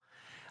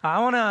I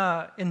want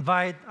to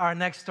invite our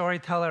next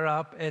storyteller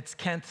up. It's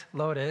Kent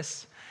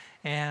Lottis.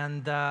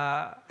 And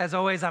as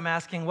always, I'm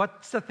asking,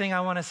 what's the thing I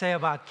want to say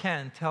about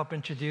Kent to help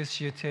introduce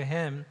you to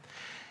him?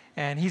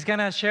 And he's going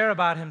to share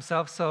about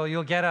himself, so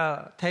you'll get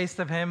a taste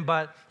of him.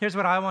 But here's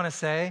what I want to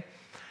say.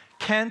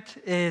 Kent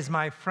is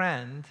my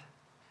friend,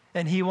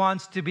 and he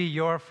wants to be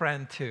your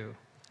friend too.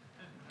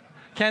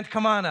 Kent,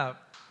 come on up.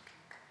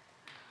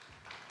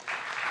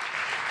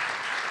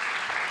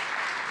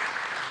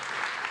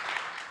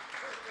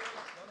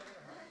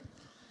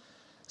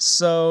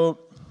 So,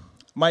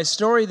 my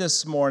story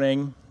this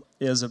morning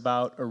is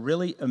about a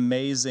really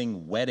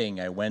amazing wedding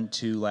I went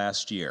to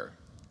last year.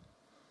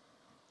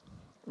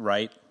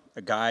 Right?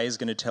 A guy is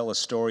going to tell a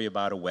story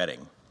about a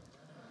wedding.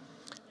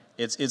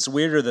 It's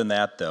weirder than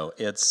that, though.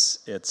 It's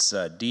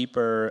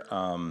deeper.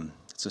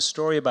 It's a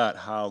story about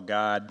how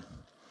God.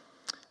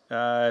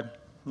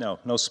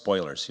 No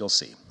spoilers. You'll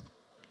see.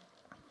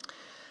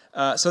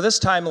 So this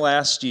time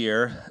last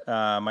year,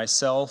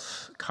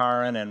 myself,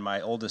 Karen, and my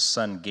oldest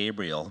son,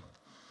 Gabriel,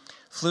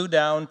 flew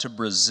down to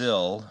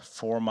Brazil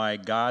for my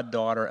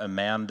goddaughter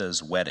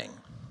Amanda's wedding.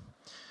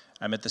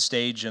 I'm at the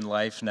stage in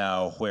life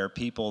now where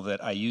people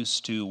that I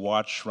used to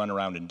watch run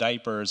around in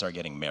diapers are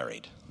getting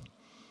married.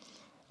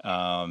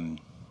 I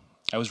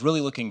was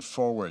really looking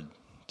forward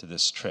to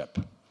this trip.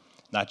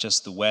 Not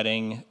just the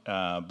wedding,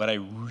 but I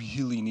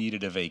really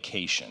needed a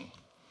vacation.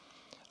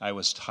 I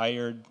was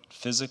tired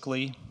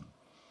physically.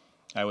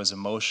 I was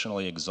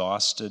emotionally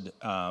exhausted.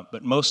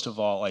 But most of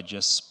all, I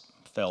just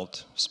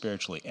felt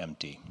spiritually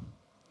empty.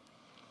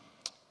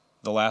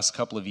 The last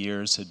couple of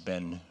years had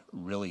been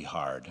really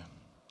hard.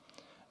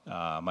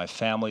 My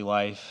family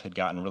life had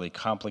gotten really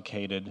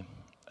complicated.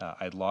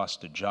 I'd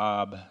lost a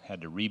job,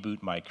 had to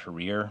reboot my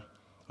career,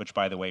 which,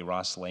 by the way,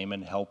 Ross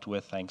Lehman helped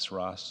with. Thanks,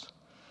 Ross.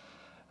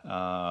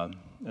 And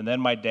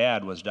then my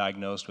dad was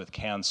diagnosed with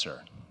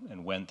cancer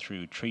and went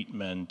through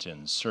treatment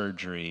and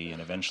surgery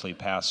and eventually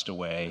passed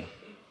away.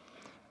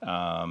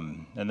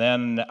 And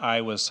then I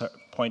was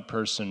point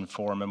person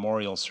for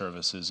memorial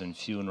services and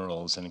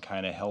funerals and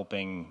kind of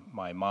helping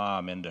my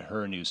mom into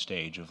her new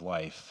stage of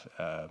life,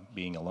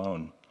 being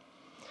alone.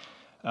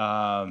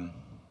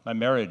 My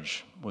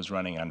marriage was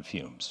running on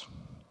fumes.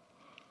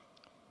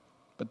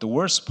 But the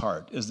worst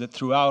part is that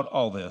throughout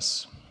all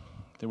this,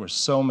 there were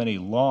so many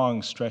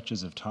long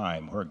stretches of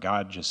time where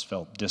God just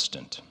felt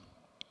distant.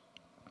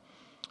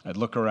 I'd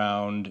look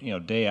around,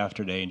 day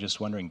after day and just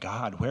wondering,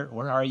 God,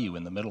 where are you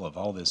in the middle of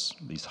all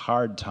these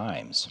hard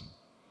times?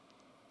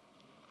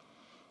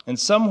 And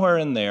somewhere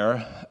in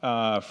there,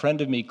 a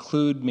friend of me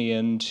clued me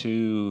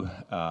into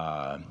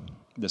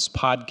this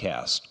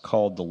podcast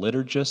called The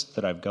Liturgist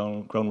that I've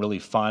grown really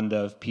fond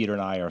of. Peter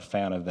and I are a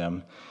fan of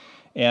them.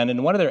 And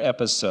in one of their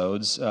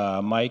episodes,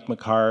 Mike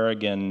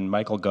McHarg and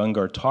Michael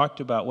Gungor talked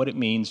about what it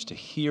means to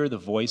hear the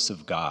voice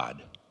of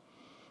God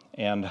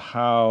and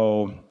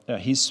how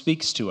he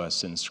speaks to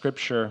us in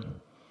Scripture,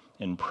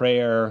 in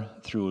prayer,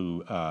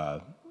 through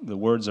the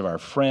words of our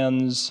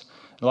friends,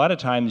 a lot of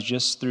times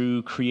just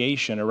through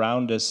creation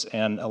around us,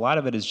 and a lot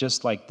of it is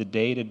just like the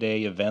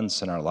day-to-day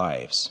events in our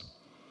lives.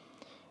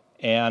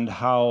 And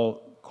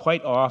how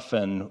quite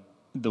often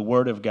the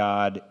Word of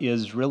God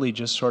is really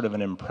just sort of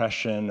an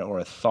impression or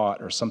a thought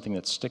or something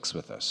that sticks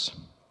with us.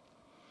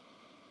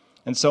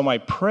 And so my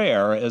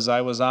prayer as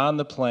I was on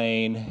the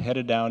plane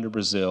headed down to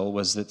Brazil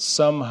was that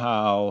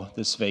somehow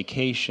this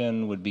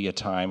vacation would be a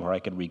time where I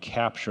could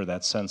recapture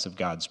that sense of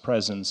God's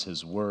presence,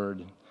 His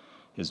Word,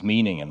 His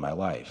meaning in my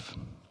life.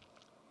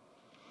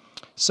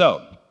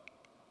 So,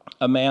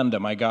 Amanda,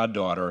 my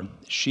goddaughter,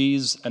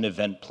 she's an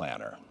event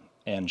planner,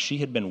 and she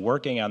had been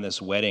working on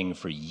this wedding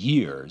for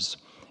years,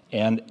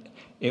 and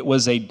it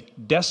was a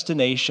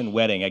destination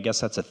wedding. I guess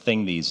that's a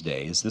thing these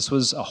days. This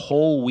was a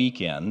whole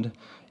weekend.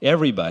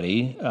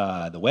 Everybody,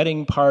 the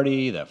wedding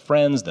party, the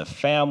friends, the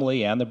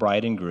family, and the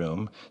bride and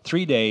groom,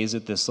 3 days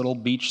at this little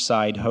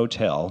beachside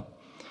hotel,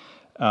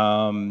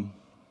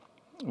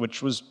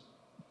 which was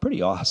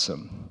pretty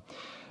awesome.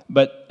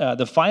 But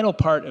the final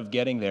part of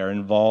getting there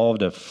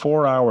involved a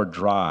 4-hour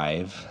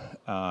drive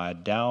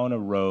down a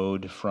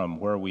road from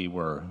where we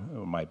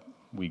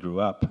grew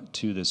up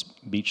to this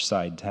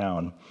beachside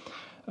town.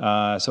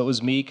 So it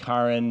was me,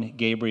 Karen,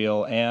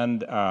 Gabriel,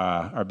 and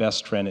our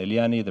best friend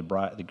Eliani,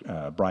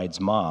 the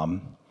bride's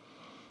mom.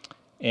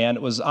 And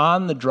it was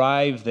on the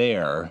drive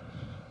there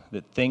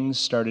that things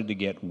started to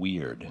get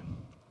weird.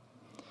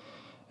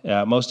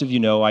 Most of you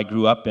know I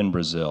grew up in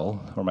Brazil,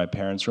 where my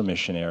parents were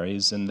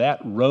missionaries, and that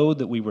road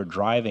that we were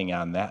driving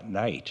on that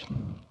night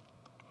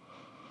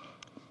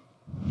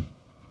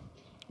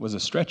was a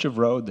stretch of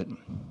road that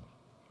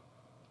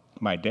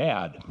my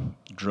dad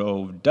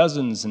drove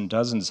dozens and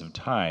dozens of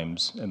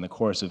times in the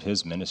course of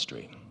his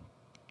ministry.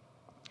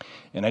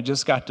 And I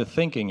just got to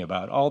thinking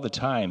about all the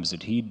times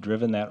that he'd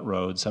driven that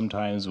road,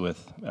 sometimes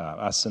with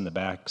us in the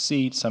back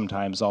seat,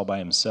 sometimes all by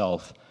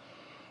himself,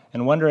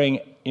 and wondering,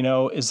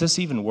 is this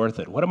even worth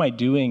it? What am I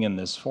doing in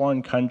this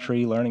foreign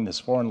country, learning this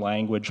foreign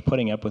language,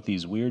 putting up with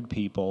these weird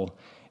people?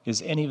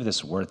 is any of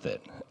this worth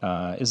it?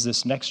 Is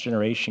this next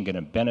generation going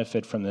to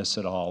benefit from this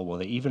at all? Will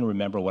they even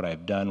remember what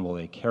I've done? Will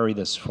they carry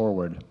this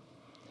forward?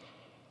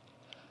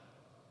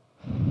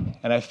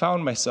 And I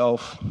found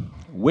myself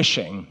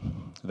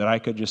wishing that I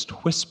could just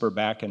whisper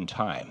back in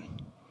time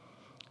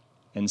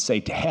and say,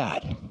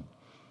 Dad,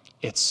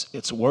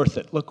 it's worth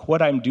it. Look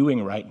what I'm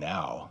doing right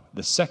now.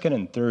 The second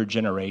and third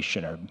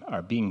generation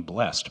are being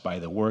blessed by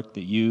the work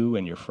that you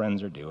and your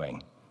friends are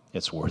doing.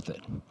 It's worth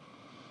it.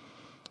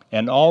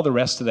 And all the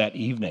rest of that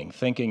evening,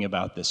 thinking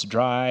about this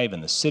drive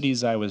and the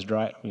cities I was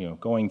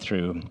going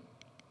through,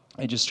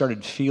 I just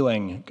started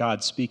feeling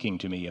God speaking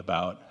to me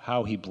about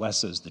how he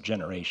blesses the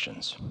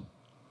generations.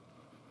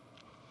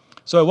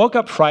 So I woke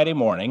up Friday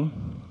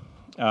morning,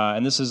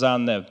 and this is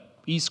on the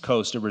east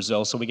coast of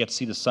Brazil, so we get to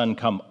see the sun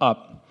come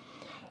up.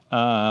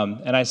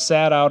 And I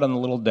sat out on the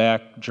little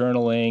deck,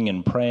 journaling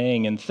and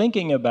praying and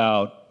thinking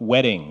about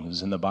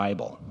weddings in the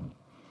Bible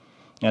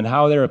and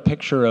how they're a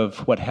picture of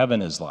what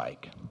heaven is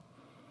like.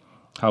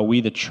 How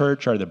we, the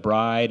church, are the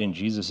bride and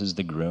Jesus is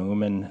the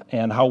groom,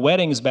 and how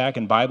weddings back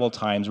in Bible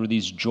times were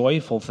these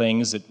joyful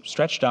things that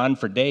stretched on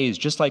for days,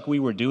 just like we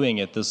were doing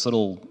at this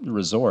little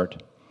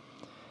resort.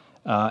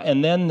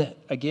 And then,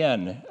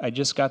 again, I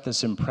just got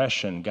this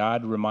impression,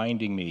 God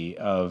reminding me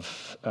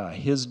of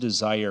his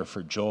desire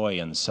for joy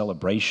and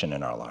celebration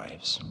in our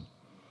lives.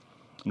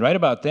 And right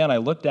about then, I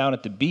looked down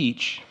at the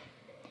beach,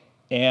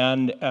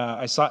 and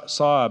I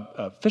saw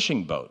a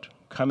fishing boat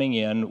coming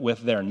in with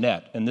their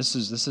net. And this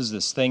is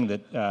this thing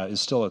that is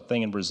still a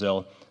thing in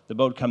Brazil. The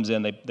boat comes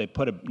in, they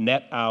put a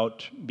net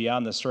out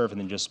beyond the surf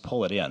and then just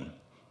pull it in.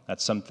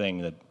 That's something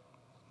that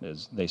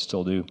they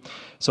still do.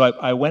 So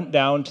I went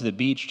down to the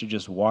beach to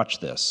just watch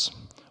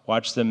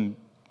them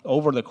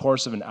over the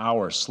course of an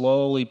hour,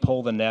 slowly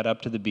pull the net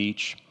up to the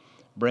beach,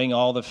 bring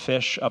all the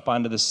fish up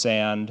onto the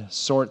sand,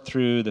 sort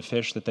through the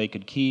fish that they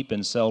could keep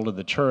and sell to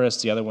the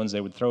tourists, the other ones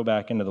they would throw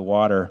back into the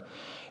water.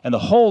 And the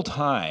whole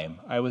time,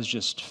 I was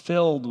just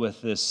filled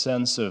with this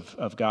sense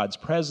of God's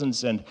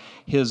presence and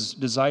his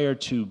desire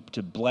to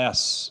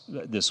bless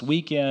this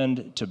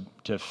weekend,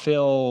 to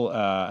fill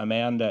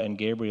Amanda and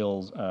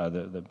Gabriel,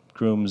 the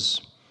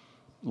groom's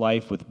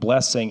life, with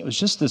blessing. It was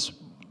just this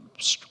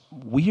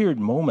weird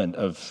moment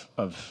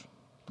of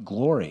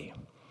glory.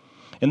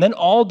 And then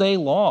all day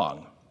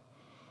long,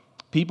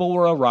 people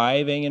were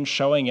arriving and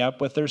showing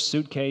up with their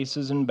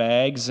suitcases and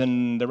bags,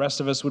 and the rest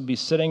of us would be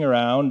sitting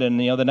around, and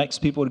the next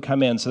people would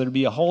come in. So there'd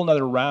be a whole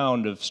other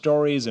round of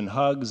stories and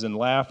hugs and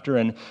laughter,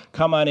 and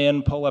come on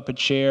in, pull up a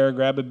chair,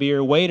 grab a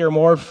beer, waiter,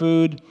 more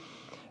food.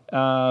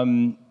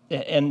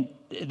 And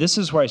this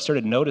is where I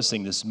started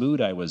noticing this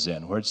mood I was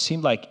in, where it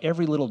seemed like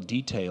every little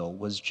detail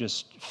was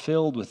just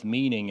filled with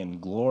meaning and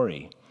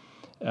glory.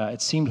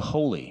 It seemed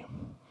holy.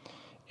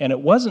 And it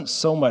wasn't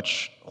so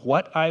much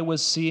what I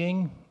was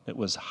seeing, it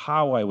was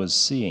how I was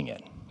seeing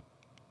it.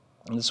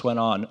 And this went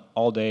on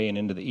all day and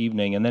into the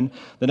evening. And then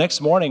the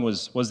next morning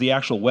was the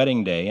actual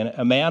wedding day. And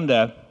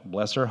Amanda,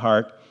 bless her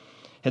heart,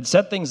 had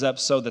set things up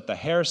so that the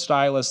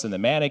hairstylist and the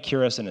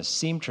manicurist and a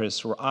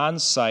seamstress were on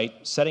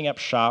site setting up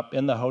shop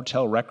in the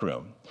hotel rec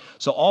room.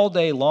 So all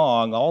day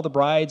long, all the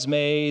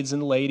bridesmaids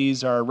and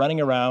ladies are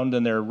running around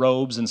in their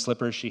robes and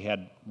slippers. She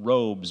had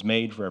robes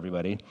made for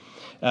everybody.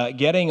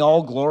 Getting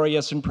all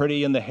glorious and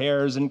pretty in the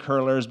hairs and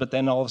curlers, but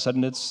then all of a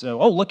sudden it's,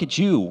 oh, look at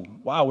you.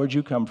 Wow, where'd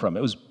you come from?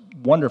 It was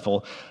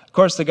wonderful. Of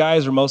course, the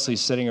guys were mostly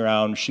sitting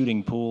around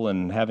shooting pool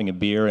and having a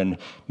beer and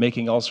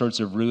making all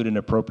sorts of rude and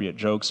inappropriate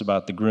jokes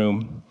about the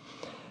groom.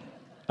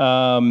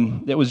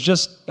 It was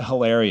just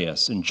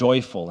hilarious and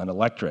joyful and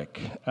electric.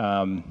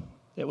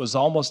 It was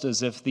almost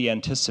as if the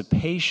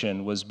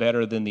anticipation was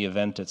better than the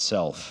event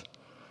itself.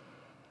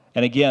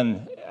 And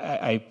again,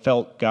 I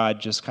felt God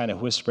just kind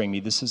of whispering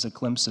me, this is a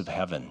glimpse of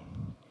heaven.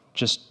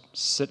 Just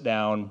sit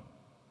down,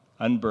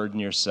 unburden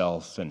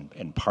yourself,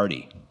 and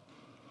party.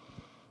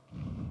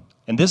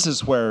 And this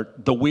is where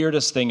the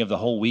weirdest thing of the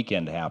whole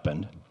weekend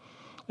happened.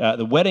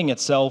 The wedding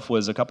itself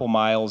was a couple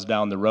miles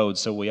down the road,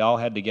 so we all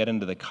had to get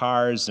into the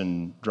cars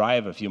and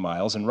drive a few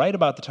miles. And right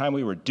about the time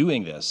we were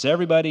doing this,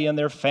 everybody in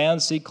their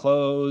fancy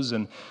clothes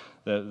and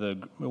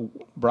the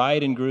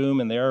bride and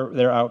groom and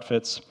their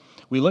outfits,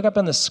 we look up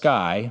in the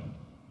sky,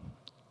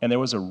 and there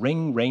was a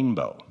ring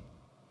rainbow.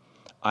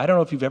 I don't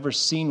know if you've ever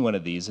seen one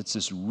of these. It's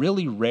this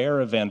really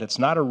rare event. It's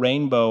not a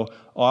rainbow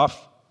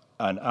off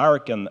an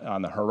arc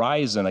on the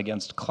horizon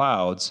against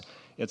clouds.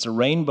 It's a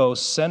rainbow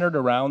centered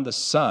around the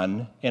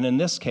sun, and in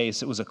this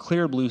case, it was a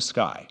clear blue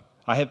sky.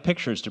 I have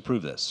pictures to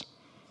prove this.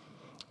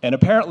 And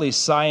apparently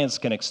science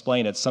can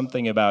explain it,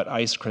 something about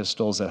ice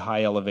crystals at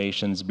high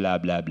elevations, blah,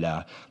 blah,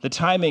 blah. The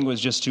timing was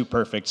just too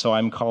perfect, so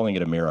I'm calling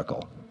it a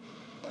miracle.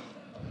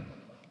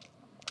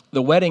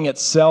 The wedding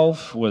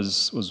itself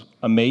was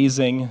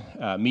amazing,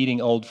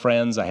 meeting old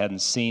friends I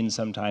hadn't seen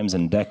sometimes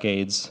in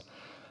decades,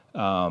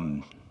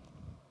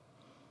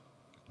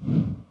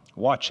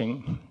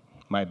 watching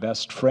my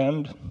best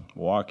friend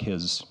walk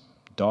his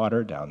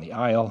daughter down the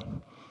aisle,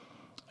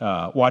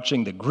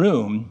 watching the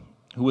groom,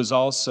 who was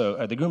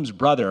also, the groom's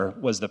brother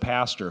was the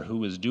pastor who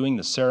was doing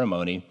the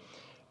ceremony.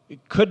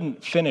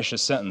 couldn't finish a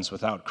sentence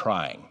without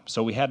crying.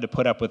 So we had to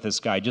put up with this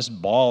guy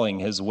just bawling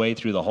his way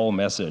through the whole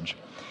message.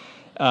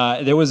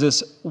 There was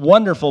this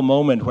wonderful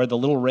moment where the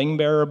little ring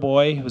bearer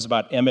boy, who was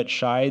about Emmett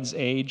Scheid's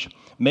age,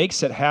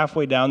 makes it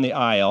halfway down the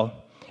aisle,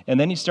 and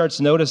then he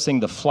starts noticing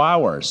the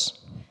flowers.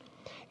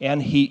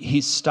 And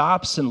he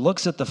stops and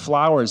looks at the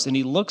flowers, and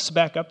he looks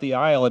back up the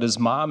aisle at his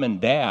mom and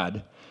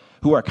dad,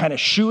 who are kind of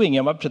shooing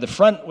him up to the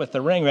front with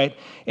the ring, right?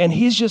 And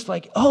he's just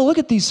like, oh, look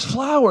at these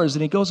flowers.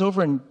 And he goes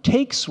over and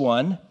takes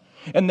one,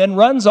 and then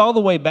runs all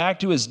the way back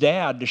to his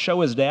dad to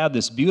show his dad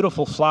this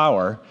beautiful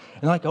flower.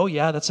 And like, oh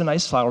yeah, that's a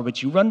nice flower,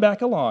 but you run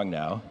back along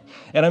now.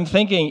 And I'm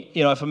thinking,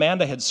 if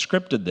Amanda had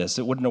scripted this,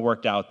 it wouldn't have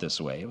worked out this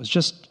way. It was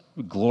just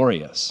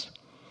glorious.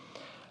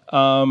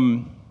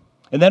 And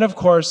then, of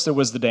course, there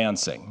was the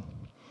dancing.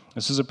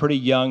 This was a pretty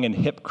young and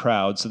hip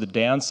crowd, so the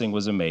dancing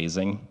was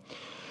amazing.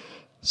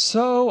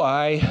 So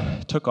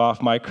I took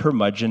off my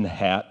curmudgeon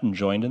hat and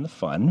joined in the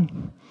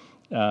fun.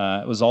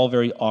 It was all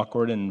very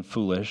awkward and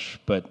foolish,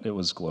 but it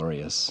was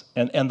glorious.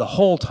 And the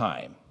whole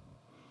time,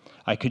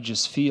 I could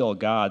just feel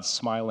God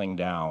smiling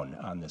down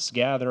on this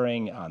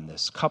gathering, on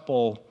this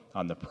couple,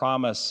 on the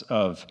promise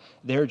of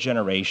their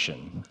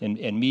generation,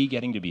 and me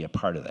getting to be a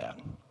part of that.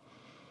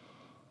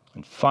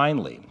 And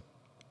finally,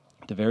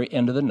 at the very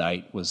end of the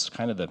night was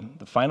kind of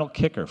the final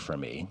kicker for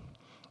me.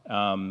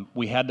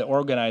 We had to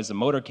organize a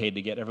motorcade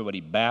to get everybody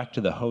back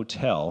to the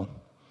hotel.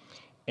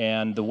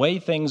 And the way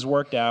things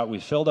worked out, we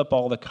filled up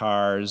all the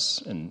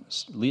cars and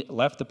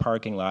left the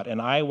parking lot,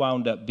 and I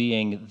wound up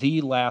being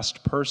the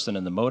last person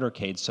in the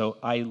motorcade, so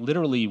I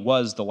literally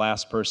was the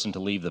last person to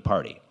leave the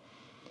party.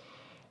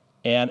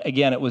 And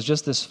again, it was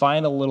just this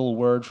final little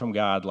word from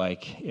God,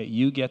 like,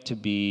 you get to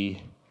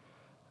be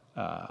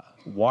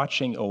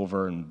watching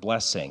over and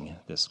blessing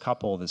this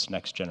couple, this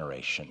next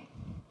generation.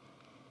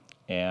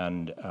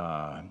 And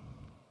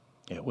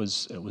it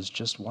was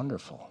just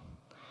wonderful.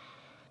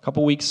 A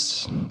couple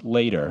weeks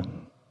later,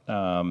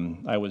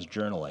 I was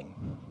journaling,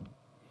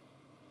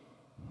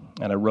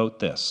 and I wrote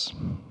this.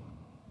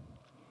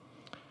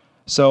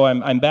 So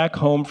I'm back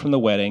home from the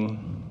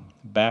wedding,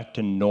 back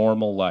to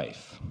normal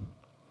life.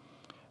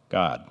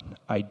 God,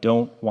 I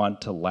don't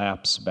want to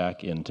lapse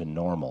back into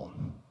normal.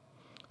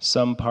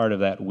 Some part of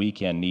that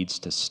weekend needs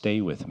to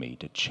stay with me,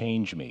 to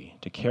change me,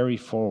 to carry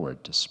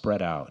forward, to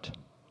spread out.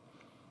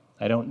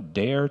 I don't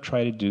dare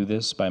try to do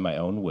this by my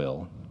own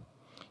will.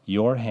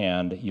 Your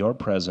hand, your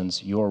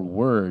presence, your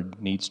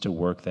word needs to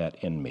work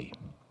that in me.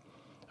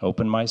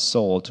 Open my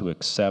soul to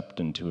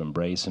accept and to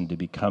embrace and to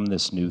become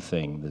this new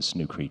thing, this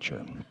new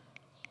creature.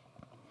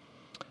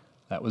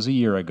 That was a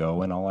year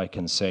ago, and all I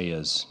can say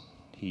is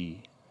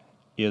he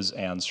is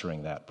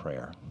answering that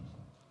prayer.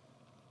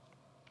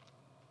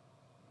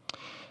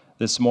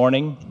 This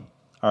morning,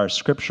 our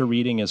scripture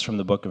reading is from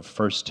the book of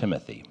 1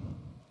 Timothy.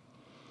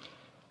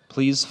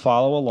 Please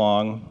follow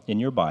along in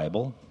your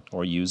Bible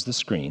or use the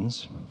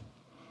screens.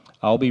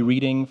 I'll be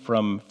reading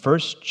from 1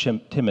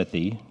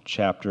 Timothy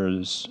chapter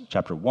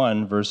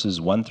 1, verses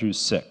 1 through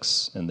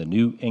 6 in the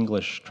New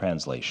English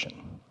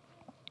Translation.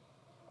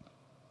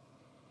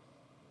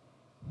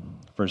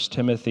 1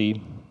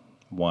 Timothy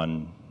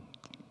 1,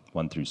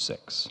 1 through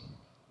 6.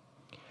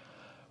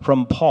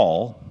 From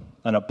Paul,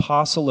 an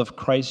apostle of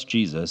Christ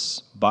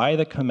Jesus, by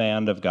the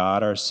command of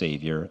God our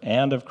Savior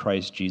and of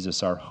Christ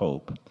Jesus our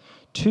hope,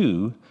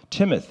 to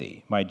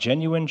Timothy, my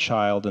genuine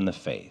child in the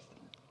faith.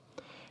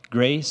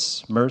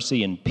 Grace,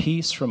 mercy, and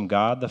peace from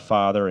God the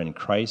Father and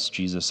Christ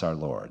Jesus our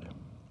Lord.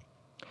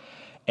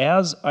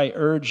 As I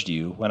urged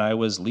you when I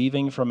was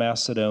leaving for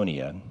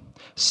Macedonia,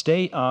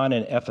 stay on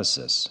in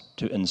Ephesus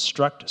to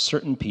instruct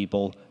certain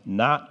people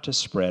not to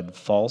spread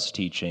false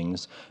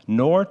teachings,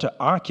 nor to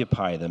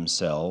occupy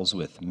themselves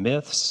with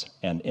myths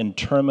and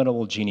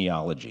interminable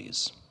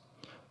genealogies.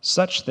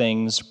 Such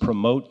things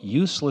promote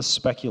useless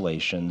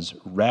speculations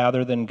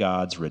rather than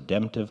God's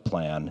redemptive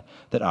plan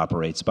that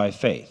operates by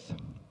faith.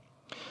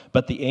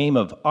 But the aim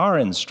of our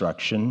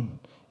instruction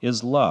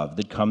is love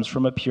that comes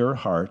from a pure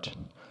heart,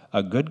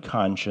 a good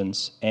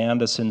conscience,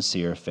 and a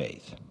sincere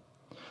faith.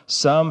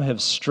 Some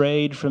have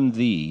strayed from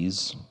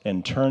these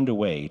and turned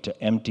away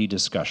to empty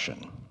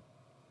discussion.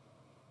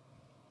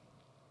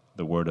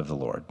 The word of the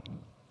Lord.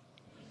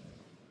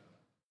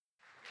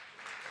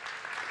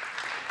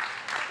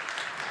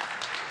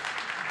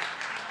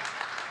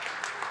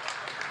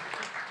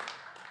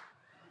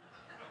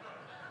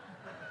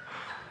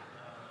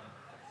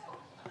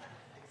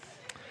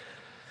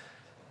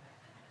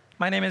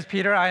 My name is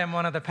Peter. I am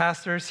one of the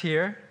pastors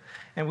here,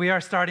 and we are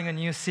starting a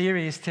new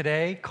series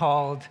today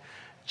called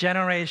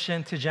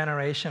Generation to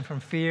Generation,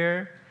 from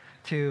Fear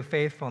to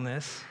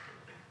Faithfulness.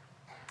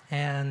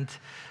 And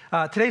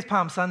today's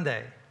Palm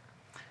Sunday,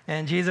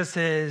 and Jesus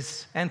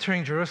is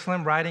entering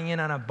Jerusalem riding in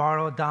on a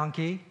borrowed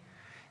donkey,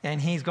 and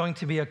he's going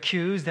to be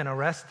accused and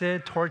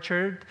arrested,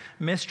 tortured,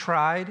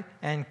 mistried,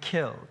 and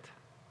killed.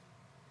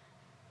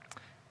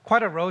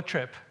 Quite a road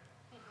trip.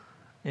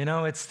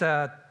 It's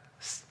the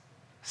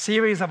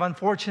series of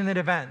unfortunate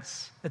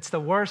events. It's the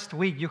worst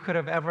week you could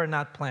have ever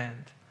not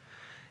planned.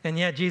 And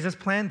yet Jesus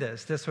planned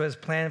this. This was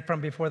planned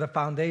from before the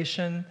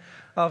foundation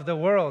of the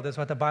world, is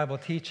what the Bible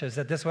teaches,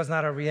 that this was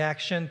not a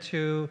reaction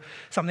to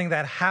something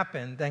that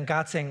happened and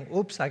God saying,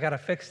 oops, I got to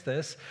fix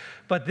this.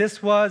 But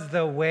this was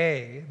the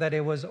way that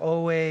it was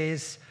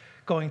always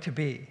going to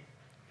be.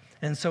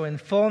 And so in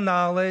full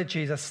knowledge,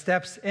 Jesus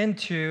steps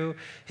into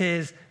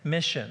his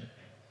mission,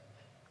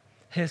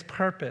 his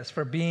purpose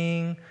for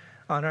being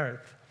on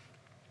earth.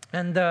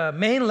 And the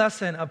main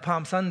lesson of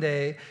Palm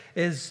Sunday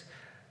is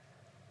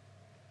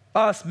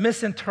us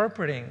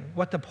misinterpreting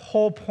what the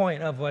whole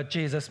point of what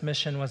Jesus'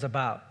 mission was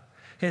about.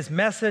 His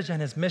message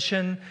and his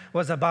mission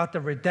was about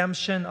the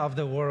redemption of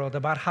the world,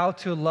 about how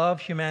to love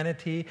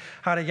humanity,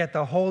 how to get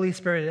the Holy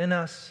Spirit in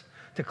us,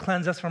 to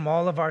cleanse us from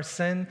all of our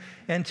sin,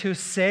 and to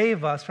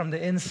save us from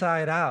the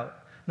inside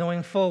out,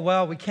 knowing full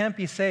well we can't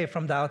be saved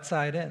from the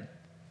outside in.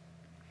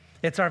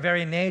 It's our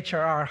very nature,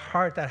 our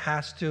heart, that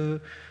has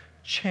to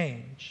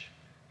change.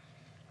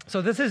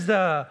 So this is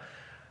the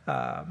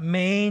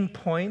main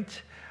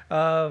point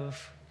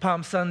of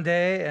Palm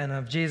Sunday and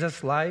of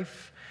Jesus'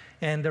 life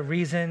and the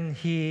reason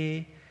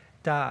he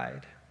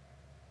died.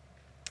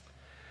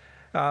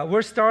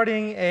 We're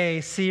starting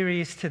a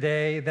series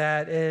today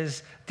that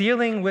is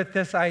dealing with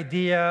this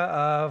idea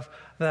of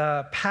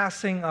the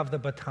passing of the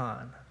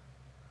baton.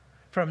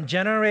 From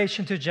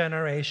generation to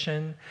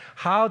generation,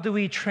 how do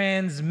we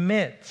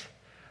transmit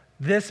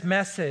this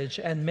message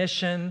and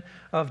mission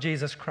of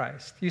Jesus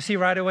Christ? You see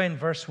right away in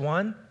verse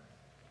 1,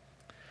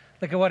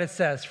 look at what it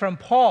says. From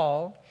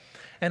Paul,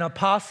 an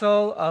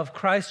apostle of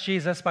Christ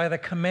Jesus by the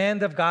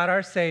command of God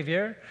our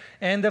Savior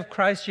and of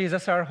Christ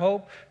Jesus our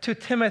hope, to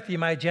Timothy,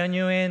 my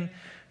genuine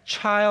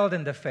child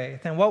in the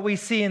faith. And what we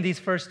see in these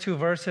first two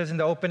verses in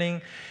the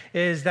opening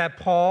is that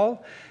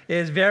Paul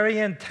is very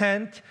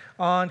intent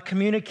on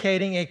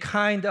communicating a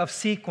kind of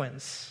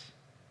sequence.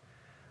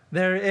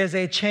 There is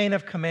a chain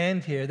of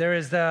command here. There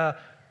is the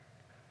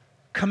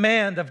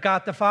command of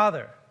God the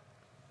Father.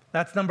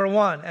 That's number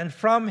one. And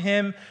from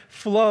him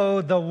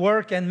flowed the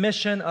work and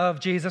mission of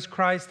Jesus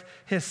Christ,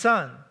 his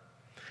Son.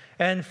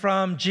 And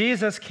from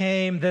Jesus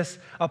came this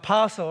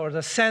apostle, or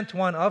the sent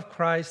one of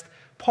Christ,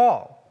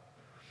 Paul.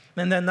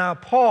 And then now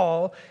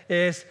Paul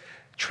is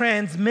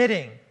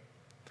transmitting,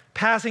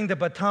 passing the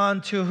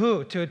baton to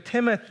who? To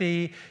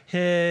Timothy,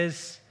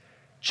 his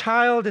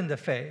child in the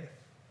faith.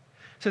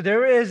 So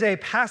there is a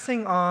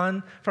passing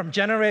on from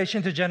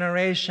generation to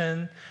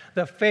generation,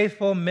 the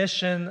faithful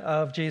mission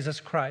of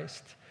Jesus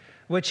Christ,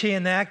 which he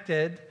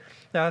enacted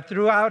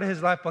throughout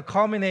his life, but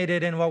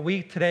culminated in what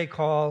we today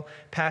call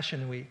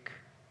Passion Week.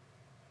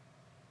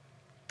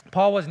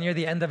 Paul was near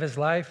the end of his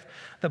life.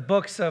 The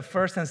books of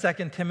 1st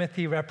and 2nd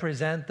Timothy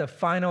represent the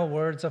final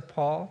words of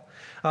Paul.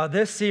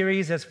 This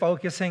series is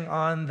focusing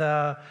on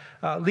the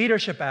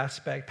leadership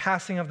aspect,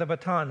 passing of the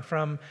baton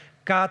from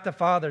God the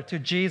Father to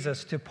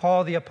Jesus, to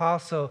Paul the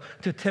Apostle,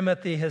 to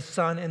Timothy, his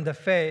son in the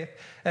faith,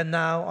 and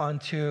now on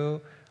to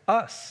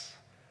us,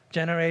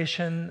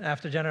 generation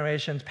after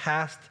generation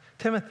past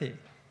Timothy.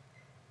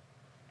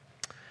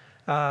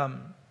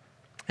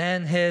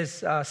 And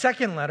his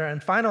second letter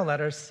and final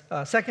letter,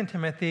 2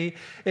 Timothy,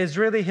 is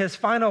really his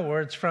final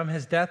words from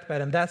his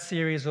deathbed. And that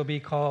series will be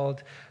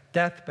called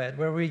Deathbed,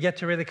 where we get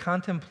to really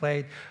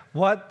contemplate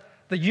what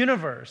the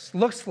universe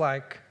looks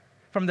like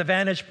from the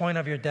vantage point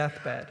of your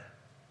deathbed.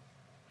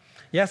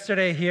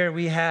 Yesterday here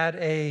we had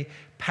a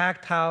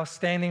packed house,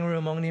 standing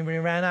room only. We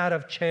ran out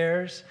of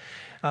chairs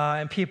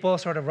and people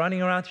sort of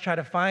running around to try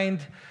to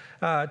find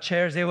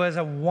chairs. It was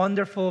a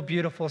wonderful,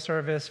 beautiful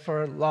service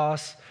for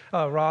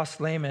Ross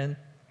Lehman.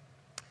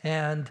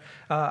 And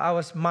I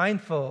was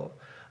mindful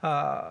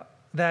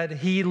that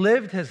he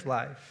lived his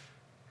life.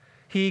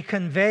 He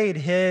conveyed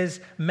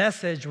his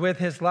message with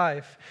his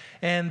life.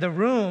 And the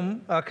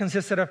room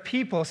consisted of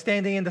people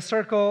standing in the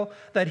circle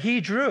that he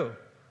drew.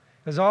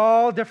 There's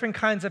all different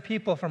kinds of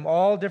people from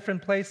all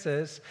different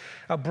places,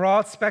 a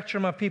broad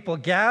spectrum of people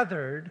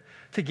gathered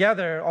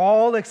together,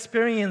 all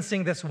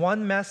experiencing this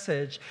one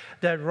message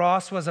that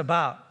Ross was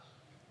about.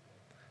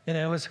 And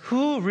it was,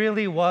 who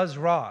really was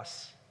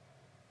Ross?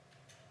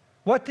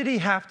 What did he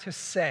have to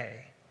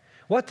say?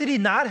 What did he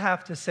not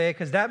have to say?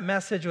 Because that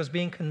message was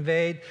being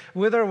conveyed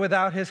with or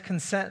without his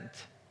consent.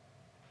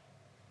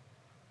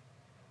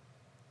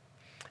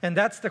 And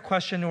that's the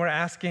question we're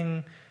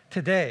asking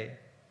today.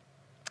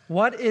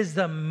 What is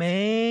the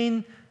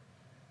main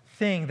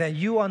thing that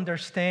you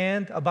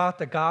understand about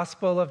the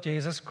gospel of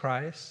Jesus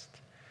Christ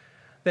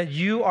that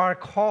you are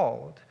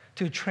called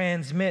to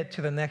transmit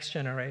to the next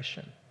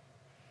generation?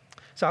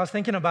 So I was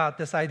thinking about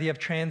this idea of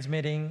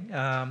transmitting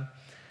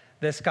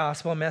this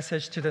gospel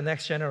message to the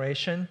next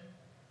generation.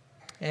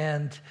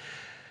 And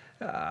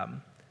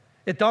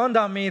it dawned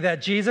on me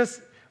that Jesus,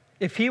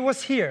 if he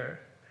was here,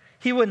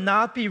 he would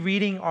not be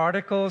reading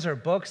articles or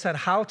books on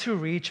how to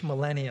reach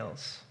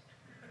millennials.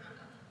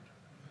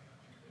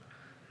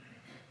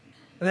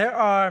 There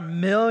are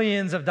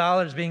millions of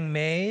dollars being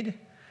made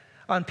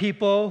on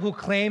people who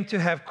claim to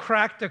have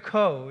cracked the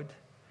code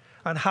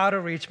on how to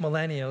reach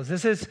millennials.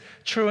 This is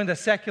true in the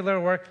secular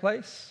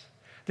workplace.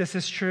 This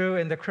is true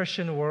in the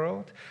Christian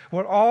world.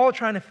 We're all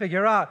trying to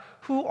figure out,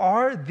 who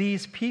are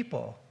these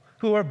people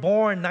who were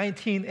born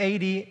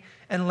 1980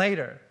 and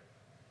later?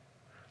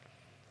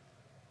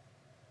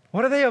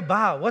 What are they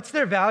about? What's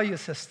their value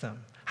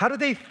system? How do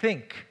they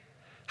think?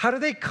 How do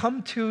they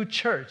come to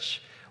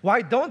church?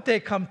 Why don't they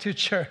come to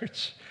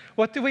church?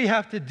 What do we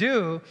have to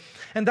do?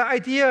 And the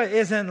idea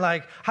isn't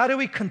like, how do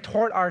we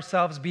contort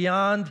ourselves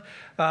beyond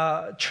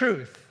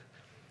truth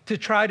to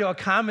try to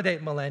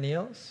accommodate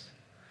millennials?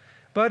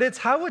 But it's,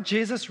 how would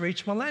Jesus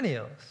reach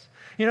millennials?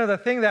 You know, the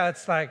thing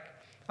that's like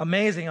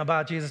amazing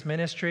about Jesus'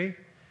 ministry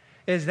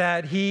is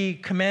that he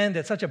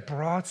commanded such a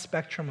broad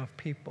spectrum of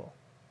people.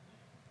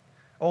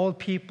 Old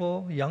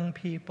people, young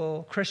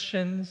people,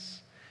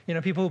 Christians, you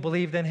know, people who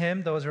believed in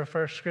him, those were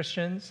first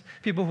Christians,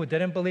 people who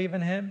didn't believe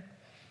in him,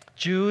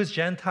 Jews,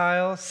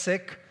 Gentiles,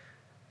 sick,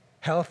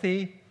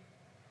 healthy,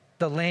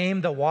 the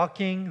lame, the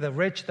walking, the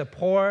rich, the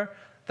poor,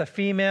 the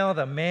female,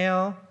 the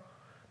male,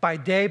 by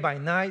day, by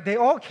night, they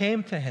all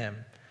came to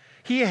him.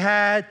 He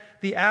had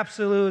the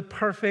absolute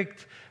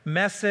perfect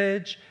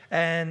message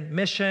and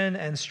mission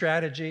and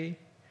strategy,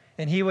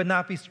 and he would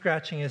not be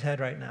scratching his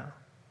head right now.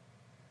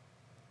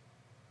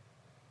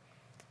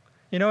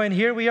 You know, and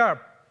here we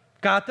are,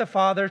 God the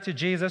Father to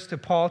Jesus, to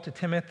Paul, to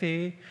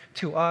Timothy,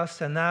 to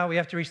us, and now we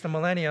have to reach the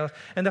millennials.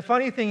 And the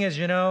funny thing is,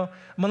 you know,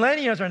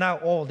 millennials are now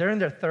old. They're in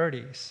their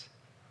 30s.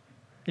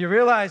 You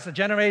realize the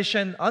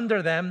generation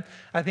under them,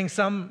 I think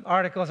some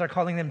articles are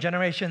calling them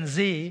Generation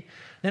Z,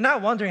 they're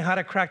not wondering how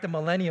to crack the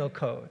millennial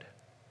code.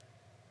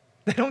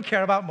 They don't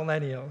care about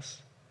millennials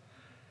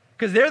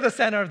because they're the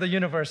center of the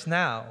universe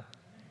now.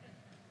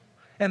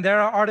 And there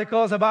are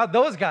articles about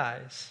those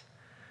guys.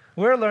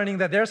 We're learning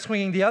that they're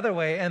swinging the other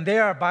way, and they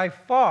are by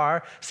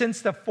far,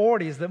 since the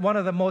 40s, one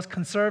of the most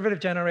conservative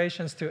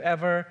generations to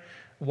ever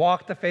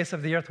walk the face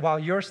of the earth while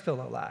you're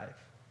still alive.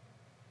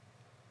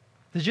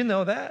 Did you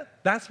know that?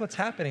 That's what's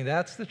happening.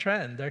 That's the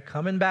trend. They're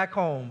coming back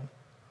home.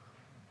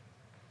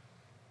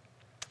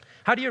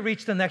 How do you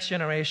reach the next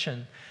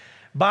generation?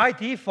 By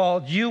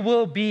default, you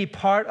will be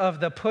part of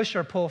the push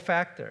or pull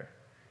factor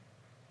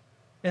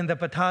in the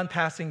baton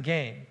passing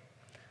game.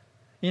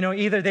 You know,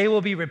 either they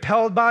will be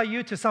repelled by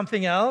you to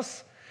something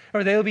else,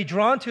 or they will be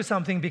drawn to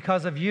something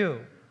because of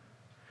you.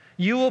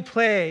 You will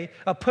play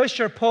a push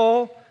or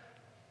pull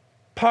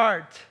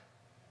part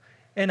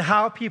in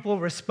how people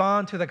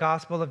respond to the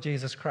gospel of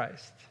Jesus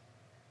Christ.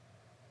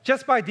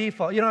 Just by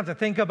default. You don't have to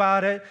think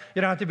about it.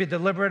 You don't have to be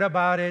deliberate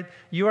about it.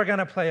 You are going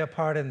to play a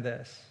part in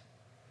this.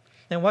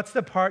 And what's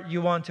the part you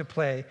want to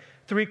play?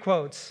 3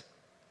 quotes.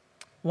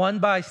 One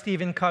by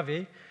Stephen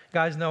Covey. You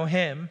guys know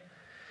him.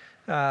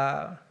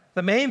 The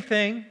main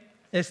thing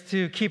is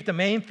to keep the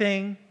main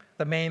thing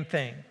the main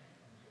thing.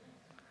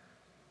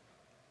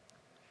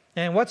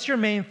 And what's your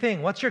main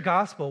thing? What's your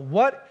gospel?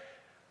 What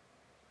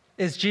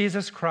is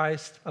Jesus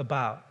Christ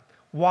about?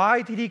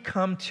 Why did he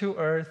come to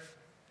earth,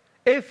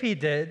 if he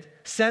did,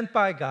 sent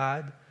by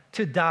God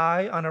to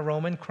die on a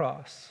Roman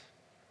cross?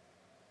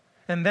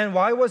 And then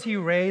why was he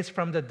raised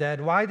from the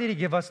dead? Why did he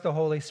give us the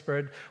Holy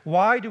Spirit?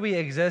 Why do we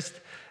exist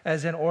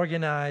as an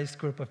organized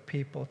group of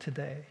people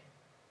today?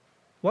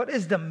 What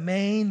is the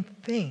main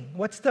thing?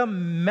 What's the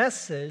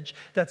message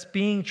that's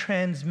being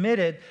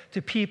transmitted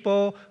to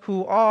people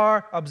who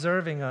are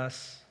observing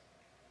us?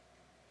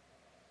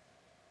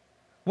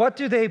 What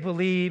do they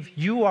believe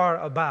you are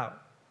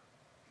about?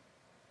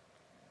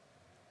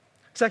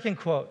 Second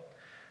quote.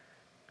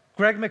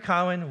 Greg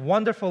McCowan,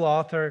 wonderful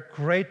author,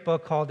 great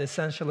book called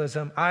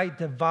Essentialism. I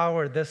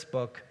devoured this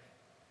book.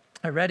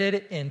 I read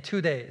it in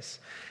 2 days.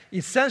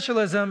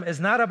 Essentialism is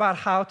not about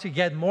how to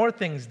get more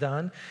things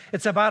done.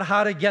 It's about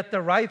how to get the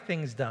right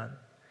things done.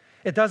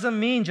 It doesn't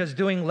mean just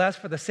doing less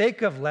for the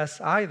sake of less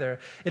either.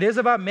 It is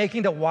about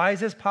making the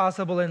wisest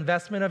possible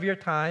investment of your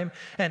time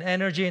and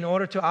energy in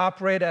order to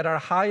operate at our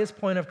highest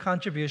point of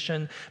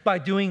contribution by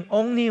doing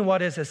only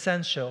what is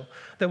essential.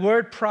 The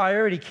word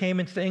priority came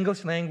into the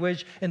English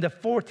language in the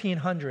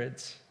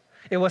 1400s.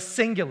 It was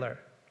singular.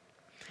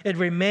 It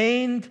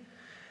meant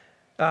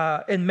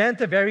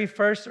the very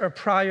first or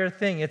prior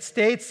thing. It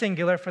stayed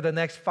singular for the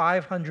next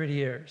 500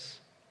 years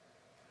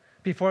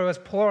before it was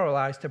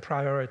pluralized to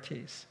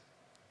priorities.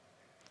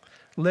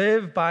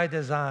 Live by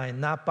design,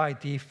 not by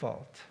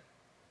default.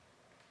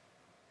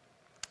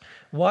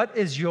 What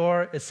is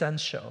your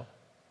essential?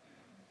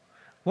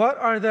 What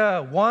are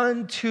the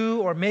 1,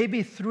 2, or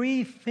maybe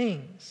 3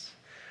 things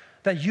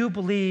that you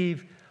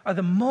believe are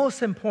the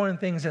most important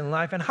things in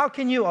life? And how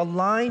can you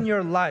align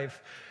your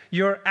life,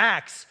 your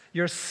acts,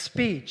 your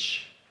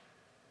speech,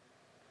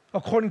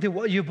 according to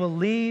what you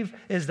believe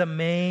is the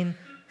main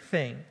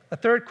thing? A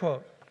third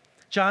quote.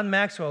 John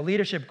Maxwell,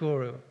 leadership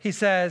guru, he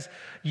says,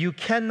 you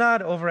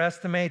cannot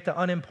overestimate the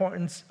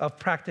unimportance of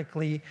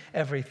practically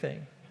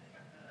everything.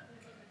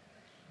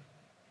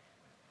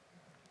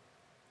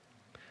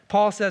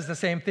 Paul says the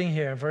same thing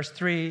here, verse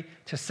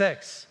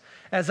 3-6.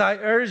 As I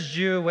urged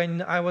you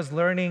when I was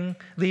leaving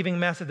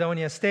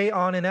Macedonia, stay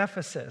on in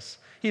Ephesus.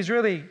 He's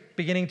really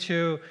beginning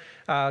to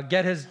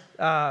get his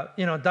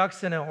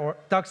ducks in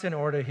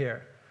order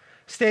here.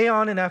 stay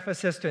on in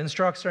Ephesus to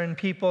instruct certain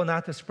people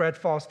not to spread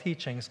false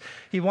teachings.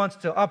 He wants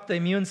to up the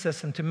immune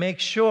system to make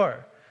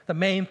sure the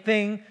main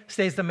thing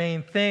stays the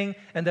main thing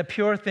and the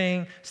pure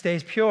thing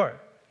stays pure.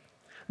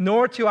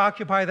 Nor to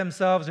occupy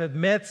themselves with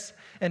myths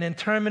and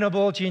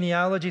interminable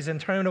genealogies.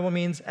 Interminable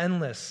means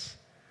endless.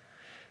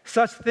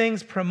 Such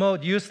things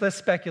promote useless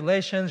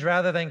speculations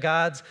rather than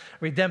God's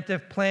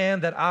redemptive plan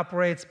that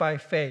operates by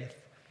faith.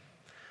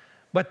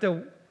 But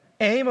the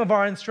aim of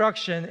our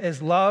instruction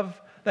is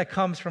love that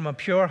comes from a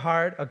pure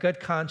heart, a good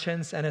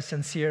conscience, and a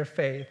sincere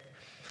faith.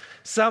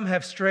 Some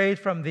have strayed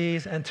from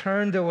these and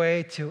turned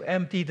away to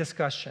empty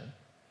discussion.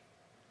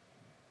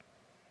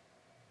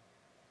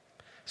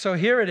 So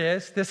here it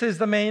is. This is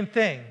the main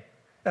thing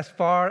as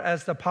far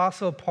as the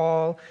Apostle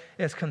Paul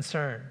is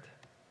concerned.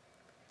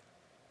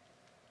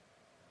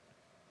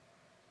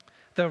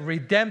 The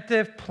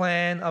redemptive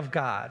plan of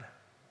God.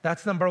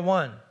 That's number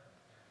one.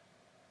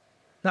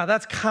 Now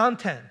that's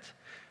content.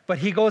 But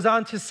he goes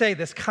on to say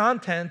this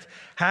content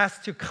has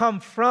to come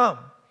from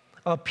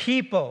a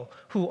people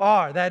who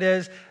are, that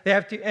is, they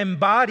have to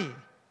embody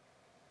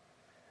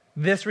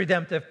this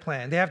redemptive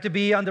plan. They have to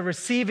be on the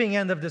receiving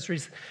end of this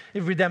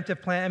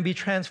redemptive plan and be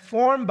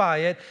transformed by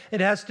it.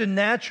 It has to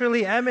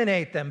naturally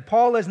emanate them.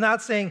 Paul is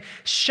not saying,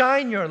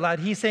 shine your light.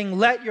 He's saying,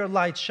 let your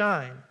light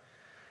shine.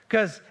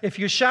 Because if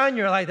you shine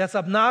your light, that's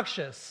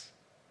obnoxious.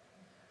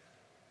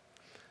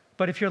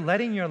 But if you're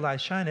letting your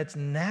light shine, it's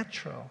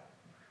natural.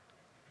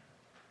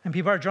 And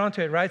people are drawn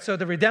to it, right? So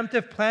the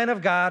redemptive plan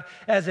of God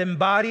as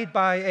embodied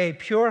by a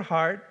pure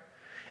heart,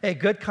 a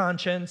good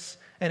conscience,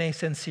 and a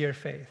sincere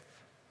faith.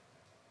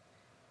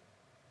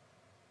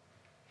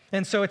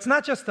 And so it's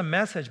not just the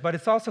message, but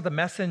it's also the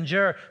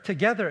messenger.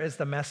 Together is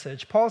the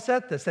message. Paul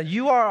said this, that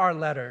you are our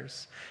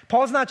letters.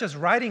 Paul's not just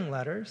writing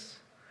letters.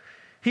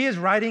 He is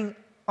writing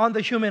on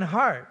the human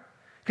heart,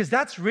 because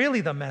that's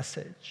really the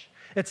message.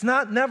 It's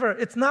not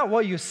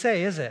what you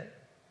say, is it?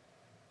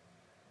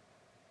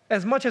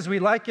 As much as we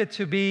like it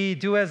to be,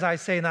 do as I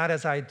say, not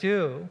as I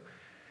do,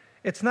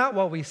 it's not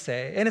what we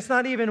say, and it's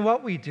not even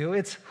what we do,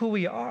 it's who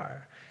we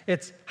are.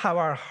 It's how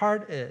our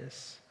heart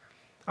is.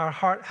 Our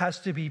heart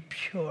has to be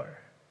pure.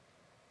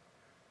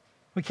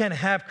 We can't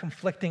have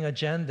conflicting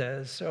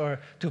agendas or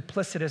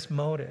duplicitous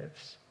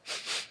motives.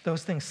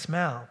 Those things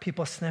smell.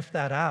 People sniff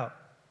that out.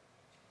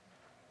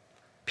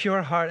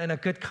 Pure heart and a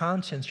good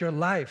conscience, your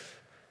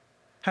life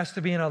has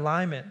to be in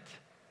alignment.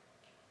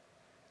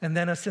 And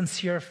then a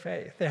sincere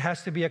faith. There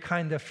has to be a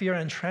kind of fear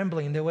and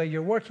trembling in the way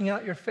you're working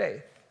out your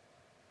faith.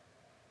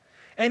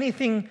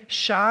 Anything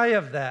shy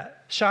of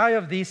that, shy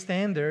of these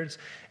standards,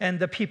 and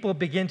the people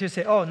begin to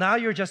say, oh, now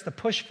you're just a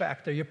push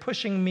factor. You're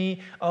pushing me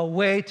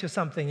away to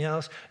something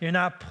else. You're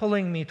not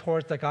pulling me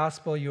towards the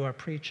gospel you are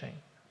preaching.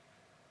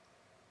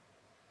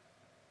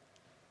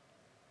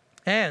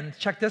 And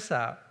check this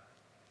out.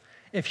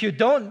 If you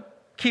don't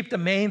keep the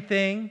main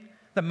thing,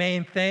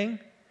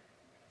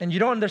 and you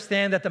don't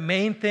understand that the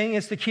main thing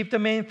is to keep the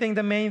main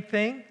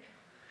thing,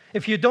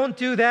 if you don't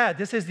do that,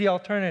 this is the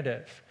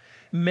alternative.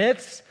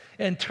 Myths,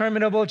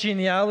 interminable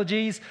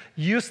genealogies,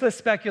 useless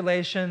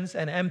speculations,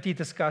 and empty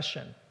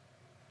discussion.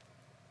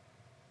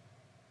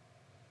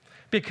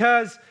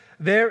 Because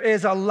there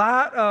is a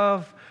lot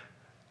of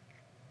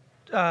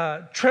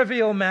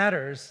trivial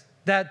matters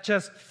that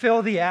just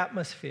fill the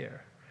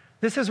atmosphere.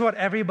 This is what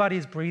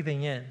everybody's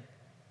breathing in.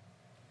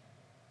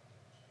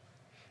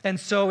 And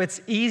so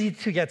it's easy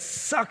to get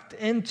sucked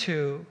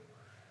into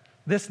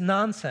this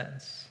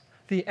nonsense,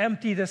 the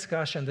empty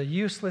discussion, the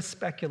useless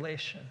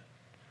speculation,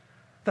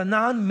 the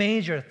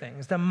non-major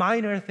things, the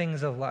minor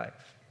things of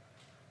life.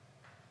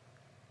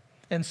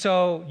 And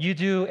so you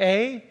do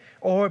A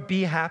or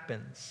B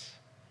happens.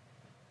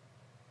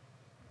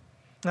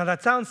 Now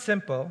that sounds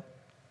simple,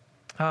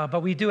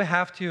 but we do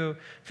have to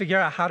figure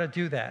out how to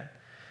do that.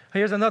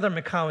 Here's another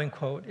McCowan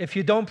quote. If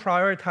you don't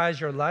prioritize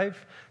your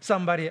life,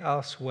 somebody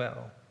else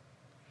will.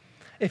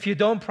 If you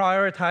don't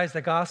prioritize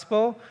the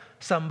gospel,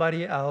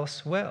 somebody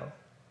else will.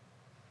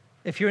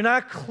 If you're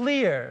not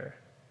clear,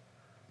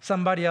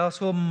 somebody else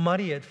will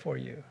muddy it for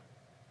you.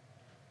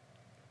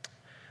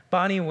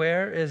 Bonnie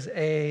Ware is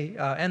a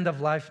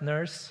end-of-life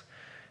nurse.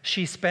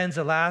 She spends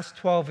the last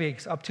 12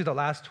 weeks, up to the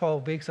last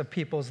 12 weeks of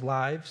people's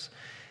lives,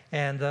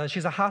 and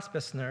she's a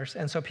hospice nurse,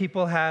 and so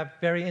people have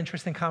very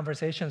interesting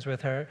conversations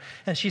with her,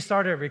 and she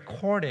started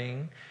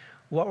recording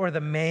what were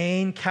the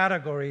main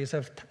categories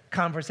of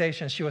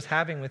conversations she was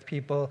having with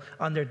people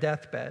on their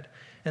deathbed.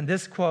 And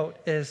this quote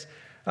is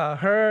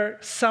her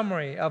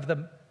summary of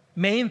the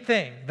main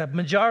thing, the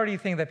majority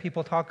thing that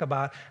people talk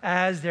about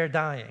as they're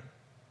dying.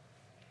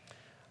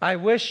 I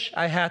wish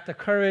I had the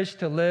courage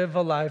to live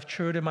a life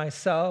true to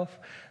myself,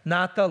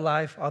 not the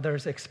life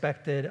others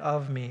expected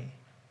of me.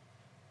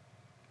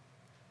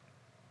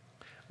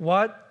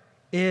 What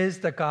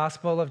is the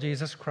gospel of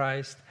Jesus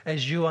Christ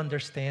as you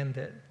understand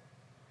it?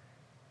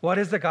 What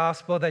is the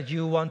gospel that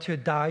you want to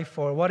die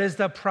for? What is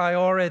the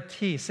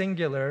priority,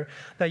 singular,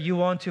 that you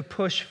want to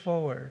push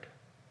forward?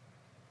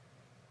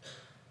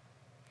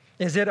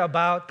 Is it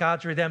about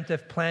God's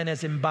redemptive plan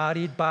as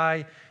embodied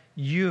by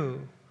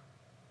you?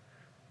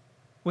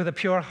 with a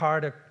pure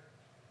heart, a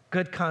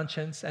good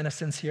conscience, and a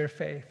sincere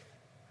faith.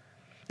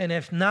 And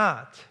if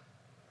not,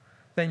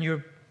 then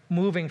you're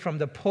moving from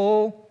the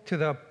pull to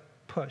the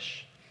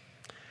push.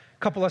 A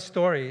couple of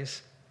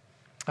stories.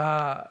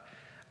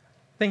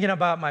 Thinking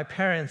about my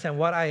parents and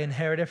what I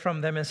inherited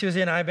from them. And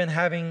Susie and I have been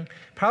having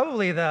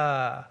probably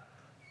the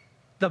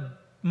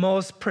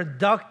most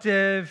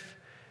productive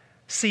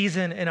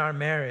season in our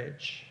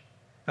marriage.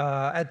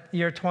 At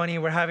year 20,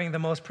 we're having the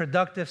most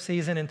productive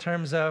season in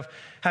terms of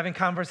having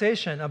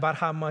conversation about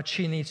how much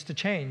she needs to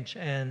change.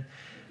 And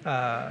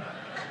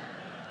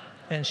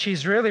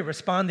she's really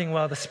responding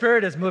well. The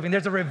Spirit is moving.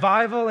 There's a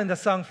revival in the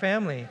Sung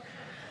family.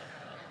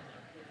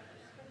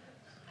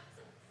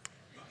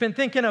 Been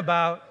thinking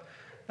about,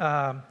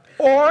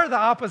 or the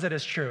opposite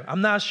is true.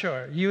 I'm not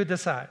sure. You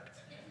decide.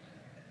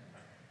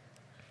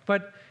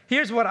 But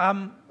here's what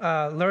I'm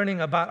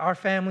learning about our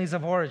families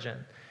of origin.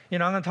 I'm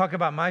going to talk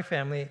about my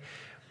family.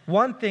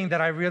 One thing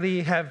that I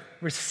really have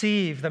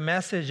received the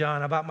message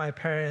on about my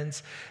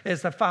parents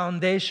is the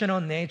foundational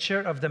nature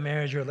of the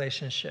marriage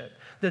relationship.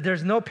 That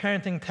there's no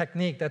parenting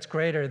technique that's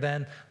greater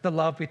than the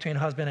love between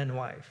husband and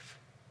wife.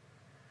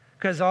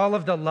 Because all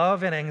of the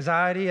love and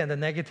anxiety and the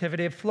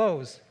negativity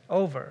flows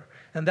over.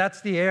 And that's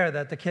the air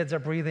that the kids are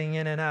breathing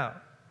in and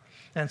out.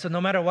 And so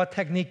no matter what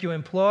technique you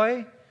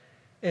employ,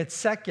 it's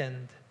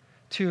second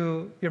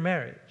to your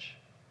marriage.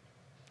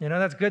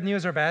 That's good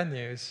news or bad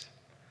news.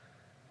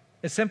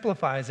 It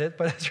simplifies it,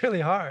 but it's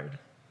really hard.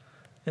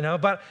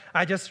 But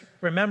I just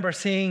remember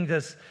seeing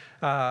this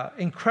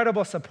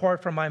incredible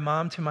support from my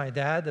mom to my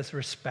dad, this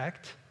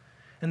respect.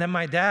 And then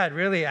my dad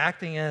really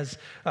acting as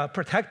a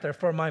protector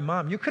for my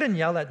mom. You couldn't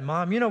yell at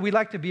mom. We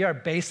like to be our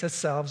basest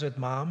selves with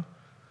mom.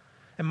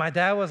 And my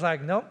dad was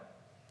like, nope,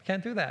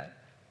 can't do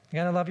that. You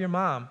gotta love your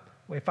mom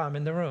if I'm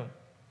in the room.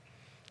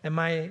 And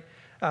my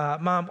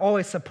mom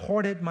always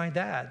supported my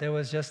dad. There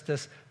was just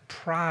this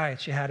pride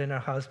she had in her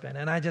husband.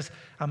 And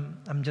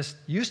I'm just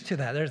used to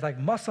that. There's like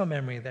muscle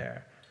memory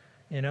there,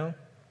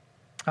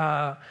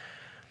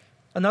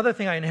 Another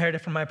thing I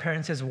inherited from my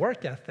parents is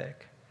work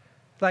ethic.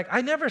 Like,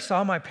 I never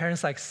saw my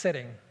parents like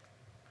sitting.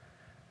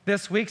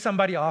 This week,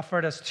 somebody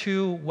offered us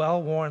 2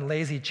 well-worn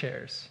lazy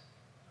chairs.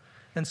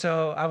 And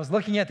so I was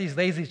looking at these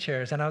lazy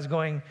chairs and I was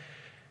going,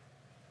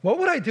 what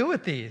would I do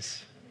with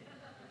these?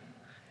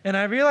 And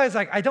I realized,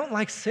 I don't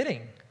like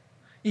sitting.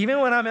 Even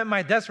when I'm at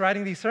my desk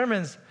writing these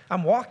sermons,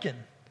 I'm walking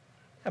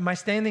at my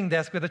standing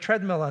desk with a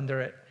treadmill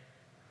under it.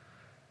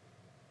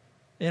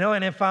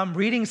 And if I'm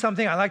reading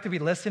something, I like to be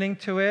listening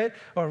to it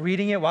or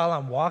reading it while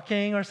I'm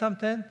walking or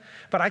something.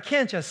 But I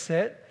can't just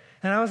sit.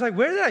 And I was like,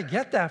 where did I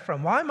get that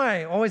from? Why am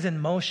I always in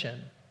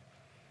motion?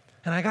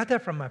 And I got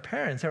that from my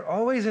parents. They're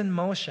always in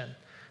motion.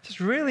 Just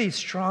really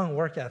strong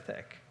work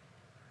ethic.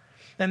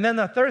 And then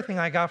the third thing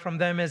I got from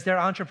them is they're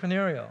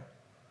entrepreneurial.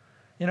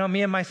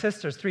 Me and my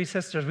sisters, 3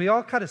 sisters, we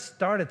all kind of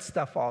started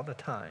stuff all the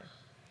time.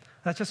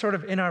 That's just sort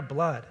of in our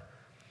blood.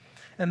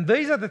 And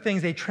these are the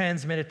things they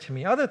transmitted to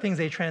me. Other things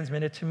they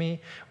transmitted to me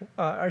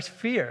are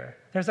fear.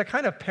 There's a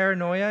kind of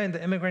paranoia in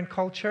the immigrant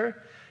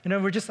culture.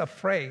 We're just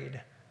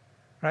afraid,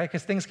 right?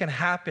 Because things can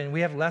happen. We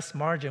have less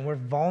margin. We're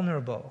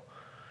vulnerable.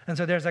 And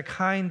so there's a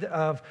kind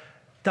of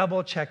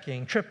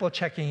double-checking,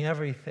 triple-checking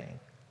everything.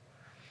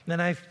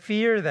 And I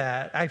fear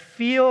that. I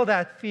feel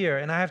that fear,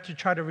 and I have to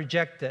try to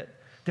reject it,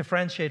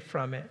 differentiate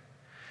from it.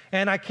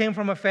 And I came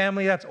from a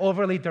family that's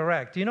overly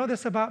direct. Do you know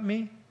this about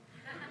me?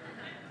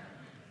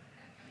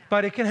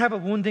 But it can have a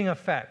wounding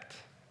effect,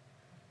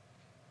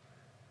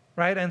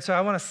 right? And so I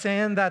want to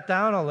sand that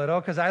down a little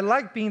because I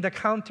like being the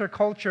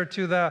counterculture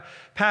to the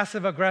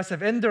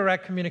passive-aggressive,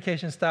 indirect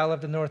communication style of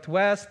the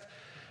Northwest.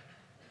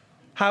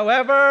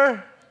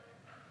 However,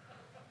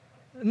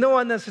 no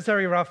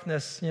unnecessary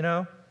roughness,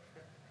 So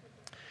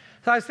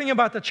I was thinking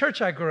about the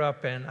church I grew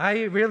up in.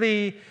 I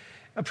really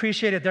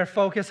appreciated their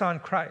focus on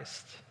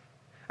Christ.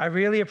 I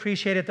really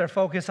appreciated their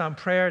focus on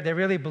prayer. They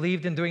really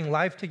believed in doing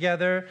life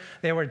together.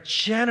 They were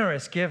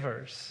generous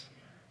givers,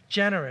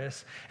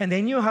 generous, and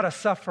they knew how to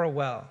suffer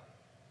well.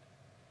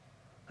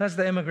 That's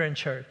the immigrant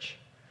church.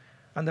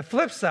 On the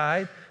flip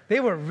side, they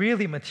were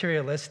really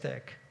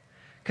materialistic.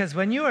 Because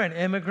when you are an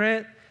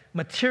immigrant,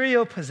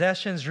 material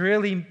possessions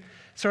really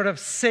sort of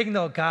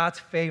signal God's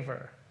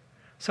favor.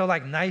 So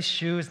like nice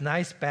shoes,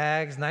 nice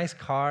bags, nice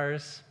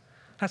cars.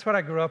 That's what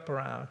I grew up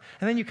around.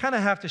 And then you kind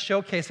of have to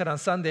showcase it on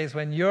Sundays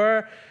when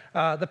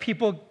the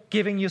people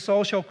giving you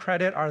social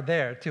credit are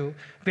there to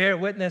bear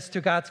witness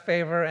to God's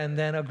favor and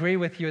then agree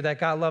with you that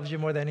God loves you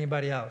more than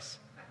anybody else.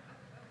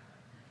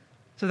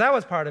 So that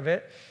was part of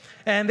it.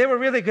 And they were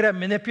really good at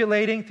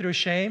manipulating through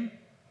shame.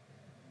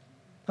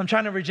 I'm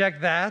trying to reject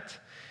that.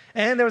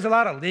 And there was a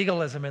lot of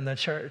legalism in the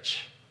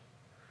church.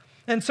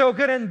 And so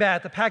good and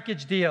bad, the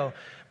package deal.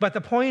 But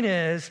the point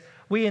is,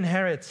 we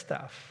inherit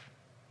stuff.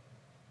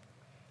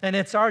 And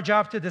it's our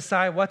job to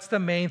decide what's the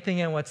main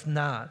thing and what's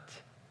not.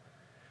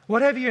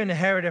 What have you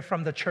inherited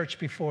from the church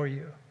before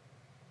you?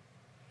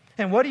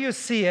 And what do you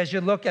see as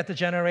you look at the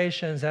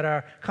generations that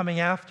are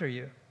coming after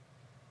you?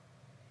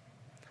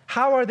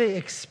 How are they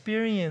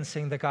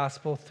experiencing the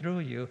gospel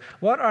through you?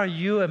 What are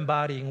you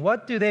embodying?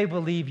 What do they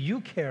believe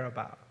you care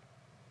about?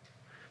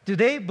 Do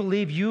they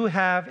believe you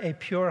have a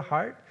pure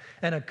heart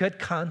and a good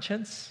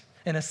conscience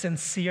and a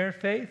sincere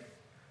faith?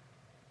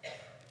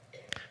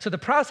 So the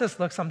process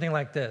looks something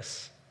like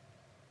this: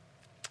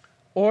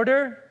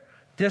 order,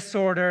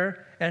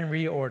 disorder, and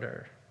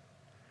reorder.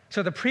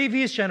 So the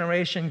previous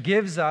generation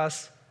gives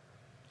us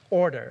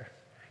order.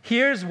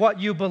 Here's what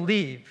you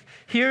believe.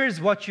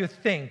 Here's what you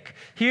think.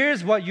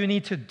 Here's what you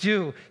need to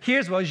do.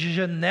 Here's what you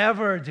should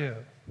never do.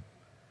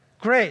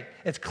 Great.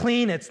 It's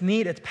clean, it's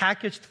neat, it's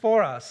packaged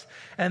for us.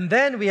 And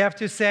then we have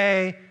to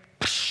say,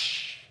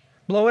 psh,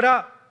 blow it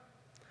up.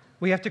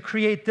 We have to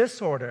create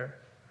disorder.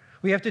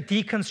 We have to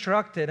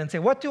deconstruct it and say,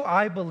 what do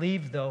I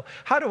believe though?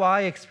 How do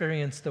I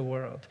experience the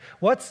world?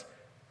 What's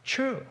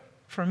true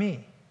for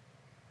me?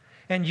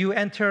 And you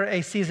enter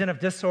a season of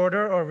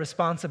disorder or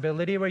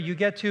responsibility where you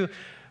get to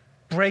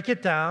break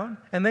it down,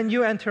 and then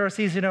you enter a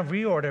season of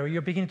reorder where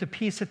you're beginning to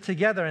piece it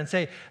together and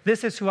say,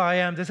 this is who I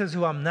am, this is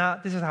who I'm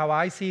not, this is how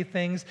I see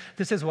things,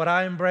 this is what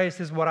I embrace,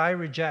 this is what I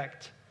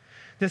reject.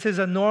 This is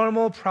a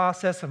normal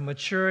process of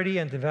maturity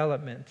and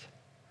development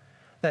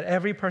that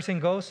every person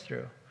goes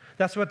through.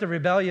 That's what the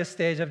rebellious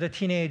stage of the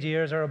teenage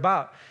years are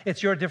about.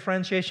 It's your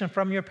differentiation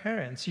from your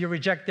parents. You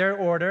reject their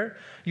order,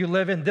 you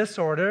live in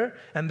disorder,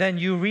 and then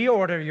you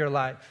reorder your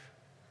life.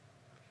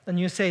 And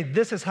you say,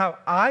 this is how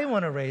I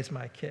want to raise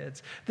my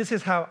kids. This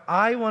is how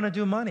I want to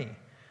do money.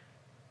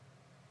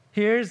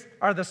 Here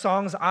are the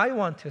songs I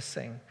want to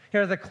sing.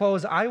 Here are the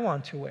clothes I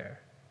want to wear.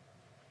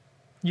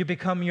 You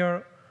become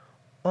your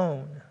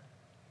own.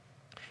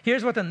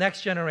 Here's what the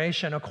next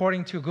generation,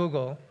 according to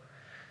Google,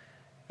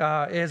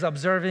 is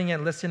observing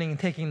and listening and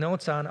taking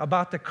notes on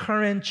about the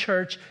current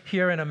church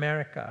here in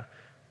America.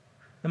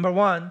 Number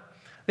one,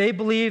 they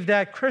believe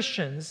that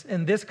Christians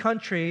in this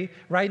country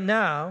right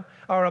now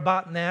are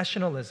about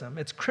nationalism.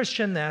 It's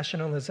Christian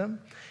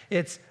nationalism.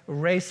 It's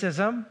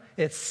racism.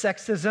 It's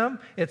sexism.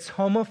 It's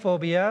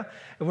homophobia.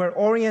 We're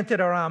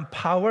oriented around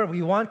power.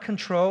 We want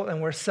control,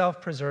 and we're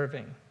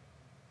self-preserving.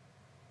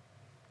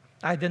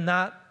 I did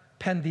not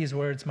pen these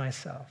words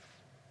myself.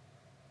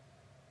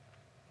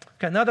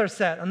 Okay,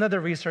 another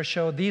research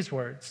showed these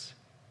words.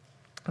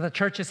 The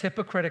church is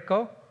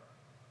hypocritical.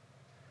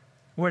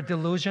 We're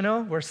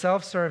delusional. We're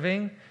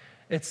self-serving.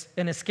 It's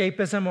an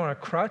escapism or a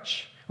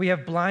crutch. We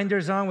have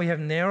blinders on. We have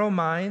narrow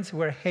minds.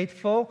 We're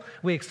hateful.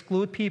 We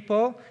exclude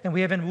people. And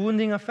we have a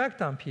wounding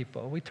effect on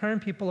people. We turn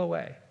people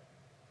away.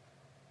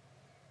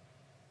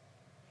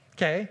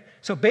 Okay?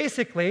 So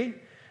basically,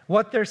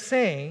 what they're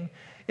saying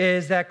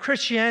is that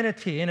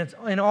Christianity,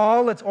 in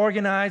all its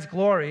organized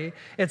glory,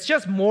 it's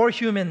just more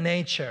human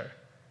nature.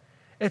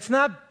 It's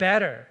not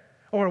better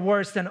or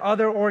worse than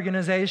other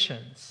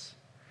organizations.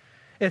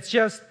 It's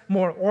just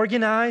more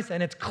organized,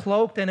 and it's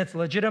cloaked, and it's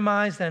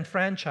legitimized and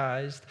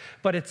franchised,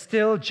 but it's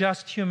still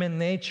just human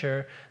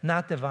nature,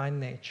 not divine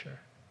nature.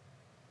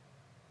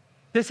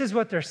 This is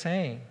what they're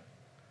saying.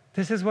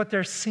 This is what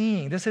they're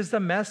seeing. This is the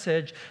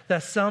message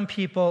that some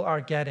people are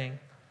getting.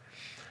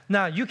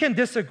 Now, you can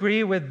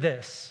disagree with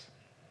this,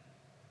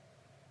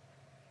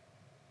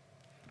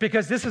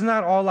 because this is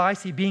not all I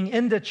see. Being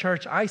in the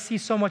church, I see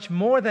so much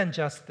more than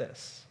just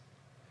this.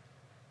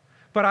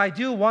 But I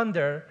do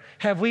wonder,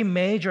 have we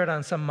majored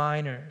on some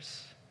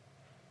minors?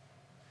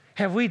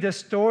 Have we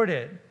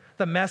distorted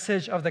the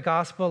message of the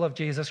gospel of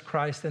Jesus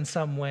Christ in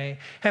some way?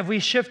 Have we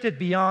shifted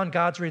beyond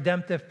God's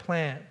redemptive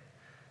plan?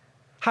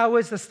 How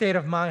is the state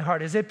of my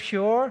heart? Is it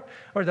pure,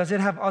 or does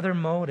it have other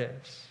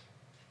motives?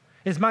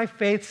 Is my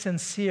faith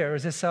sincere, or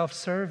is it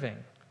self-serving?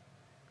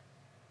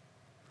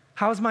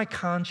 How's my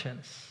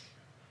conscience?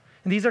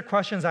 And these are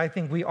questions I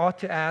think we ought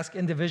to ask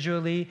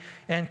individually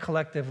and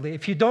collectively.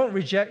 If you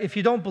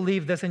don't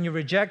believe this and you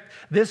reject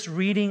this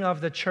reading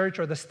of the church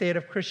or the state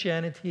of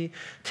Christianity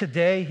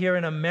today here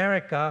in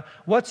America,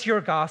 what's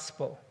your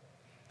gospel?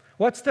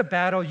 What's the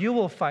battle you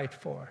will fight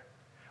for?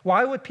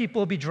 Why would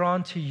people be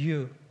drawn to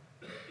you?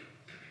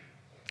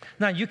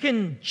 Now, you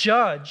can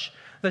judge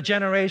the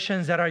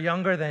generations that are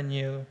younger than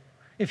you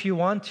if you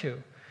want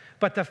to,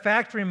 but the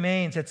fact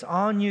remains, it's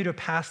on you to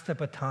pass the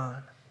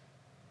baton.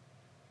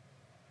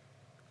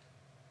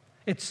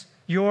 It's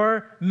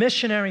your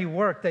missionary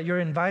work that you're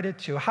invited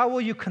to. How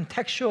will you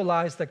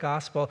contextualize the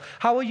gospel?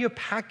 How will you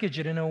package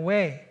it in a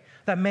way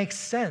that makes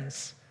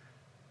sense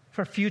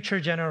for future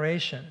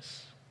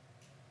generations?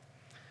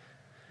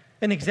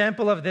 An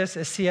example of this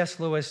is C.S.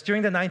 Lewis.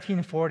 During the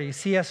 1940s,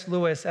 C.S.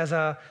 Lewis, as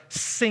a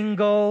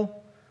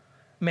single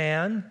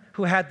man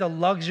who had the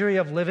luxury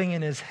of living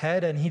in his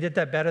head, and he did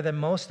that better than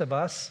most of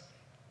us,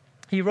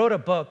 he wrote a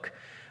book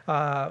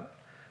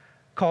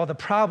called The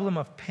Problem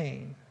of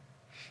Pain.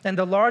 And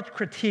the large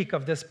critique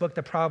of this book,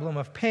 The Problem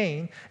of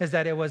Pain, is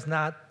that it was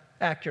not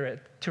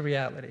accurate to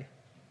reality.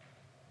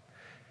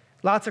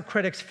 Lots of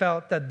critics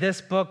felt that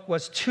this book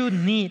was too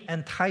neat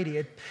and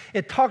tidy.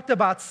 It talked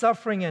about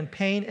suffering and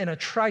pain in a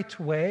trite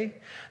way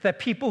that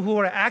people who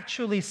are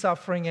actually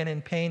suffering and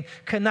in pain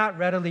could not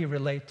readily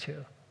relate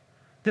to.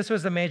 This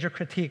was the major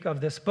critique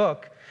of this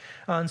book.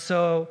 And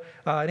so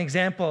an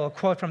example, a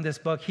quote from this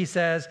book, he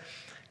says,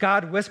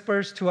 God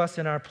whispers to us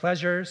in our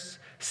pleasures,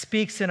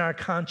 speaks in our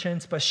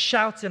conscience, but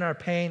shouts in our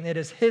pain. It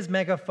is his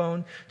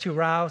megaphone to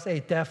rouse a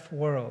deaf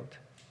world.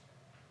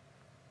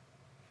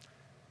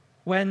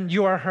 When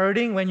you are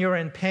hurting, when you're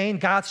in pain,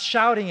 God's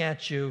shouting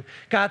at you.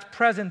 God's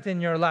present in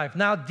your life.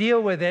 Now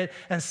deal with it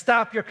and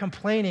stop your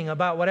complaining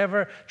about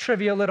whatever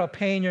trivial little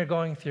pain you're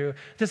going through.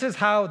 This is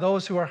how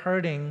those who are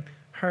hurting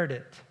heard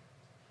it.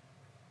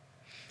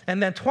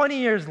 And then 20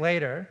 years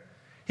later,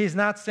 he's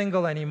not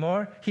single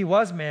anymore. He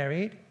was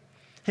married.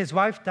 His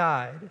wife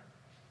died.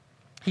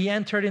 He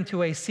entered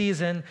into a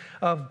season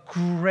of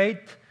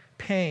great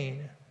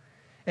pain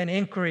and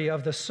inquiry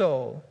of the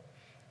soul.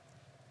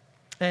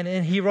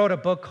 And he wrote a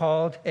book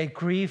called A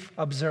Grief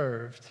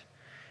Observed.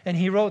 And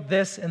he wrote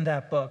this in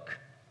that book.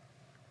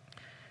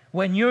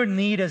 When your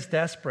need is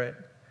desperate,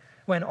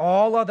 when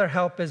all other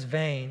help is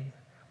vain,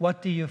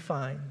 what do you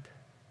find?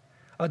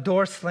 A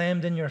door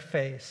slammed in your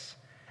face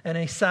and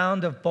a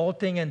sound of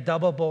bolting and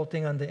double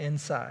bolting on the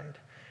inside.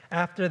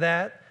 After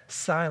that,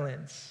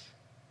 silence.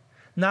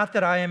 Not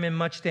that I am in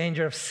much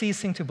danger of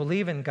ceasing to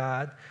believe in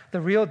God.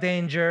 The real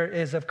danger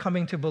is of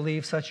coming to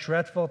believe such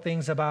dreadful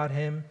things about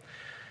him.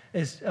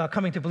 The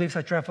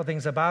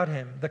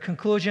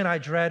conclusion I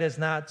dread is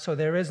not, so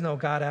there is no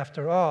God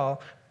after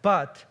all,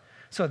 but,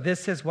 so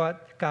this is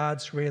what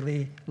God's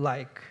really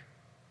like.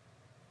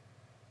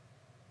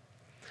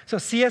 So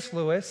C.S.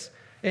 Lewis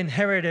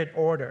inherited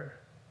order,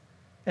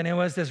 and it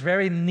was this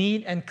very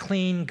neat and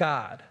clean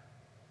God.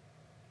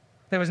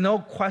 There was no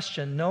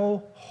question,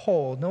 no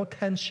hole, no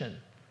tension.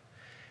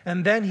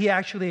 And then he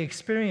actually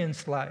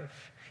experienced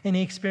life, and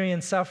he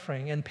experienced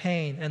suffering and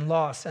pain and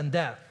loss and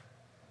death.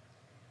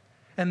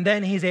 And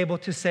then he's able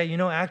to say,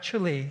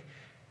 actually,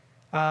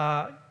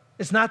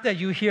 it's not that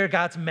you hear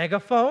God's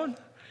megaphone,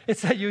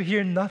 it's that you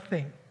hear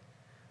nothing.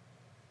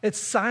 It's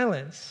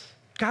silence.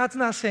 God's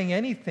not saying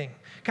anything.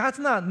 God's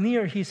not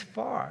near, he's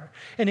far.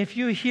 And if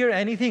you hear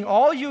anything,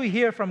 all you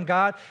hear from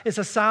God is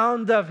a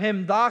sound of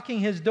him locking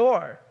his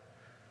door,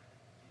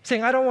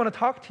 saying, I don't want to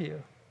talk to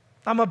you.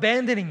 I'm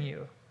abandoning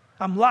you.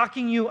 I'm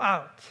locking you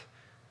out.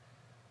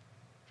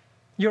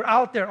 You're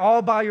out there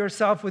all by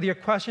yourself with your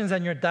questions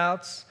and your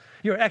doubts,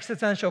 your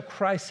existential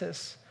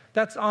crisis.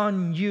 That's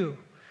on you.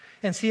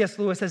 And C.S.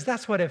 Lewis says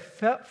that's what it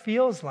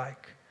feels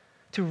like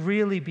to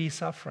really be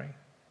suffering.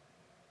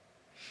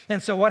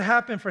 And so what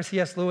happened for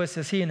C.S. Lewis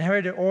is he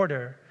inherited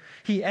order.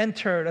 He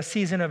entered a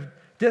season of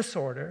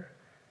disorder.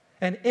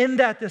 And in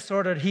that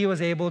disorder, he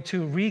was able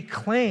to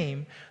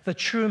reclaim the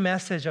true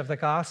message of the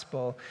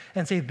gospel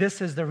and say,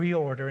 this is the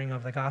reordering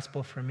of the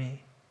gospel for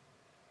me.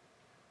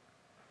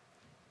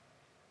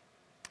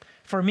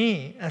 For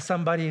me, as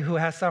somebody who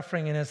has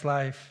suffering in his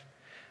life,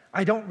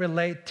 I don't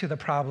relate to the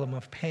problem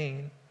of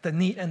pain, the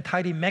neat and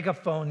tidy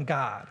megaphone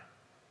God.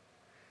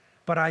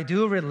 But I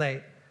do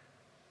relate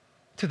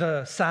to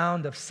the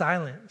sound of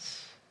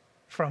silence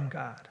from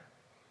God.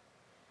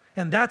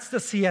 And that's the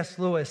C.S.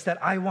 Lewis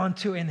that I want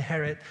to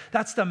inherit.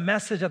 That's the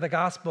message of the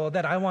gospel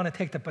that I want to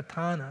take the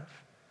baton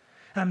of.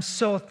 And I'm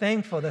so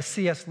thankful that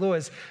C.S.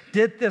 Lewis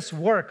did this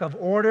work of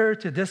order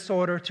to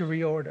disorder to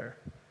reorder.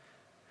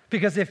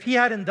 Because if he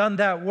hadn't done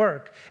that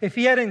work, if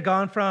he hadn't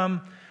gone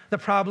from the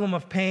problem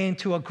of pain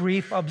to a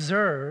grief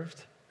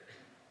observed,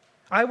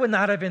 I would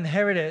not have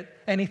inherited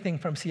anything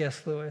from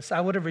C.S. Lewis. I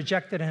would have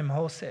rejected him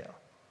wholesale.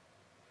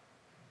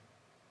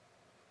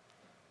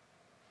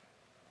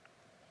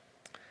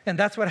 And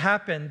that's what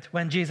happened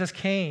when Jesus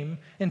came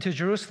into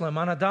Jerusalem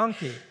on a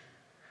donkey.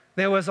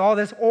 There was all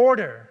this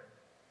order.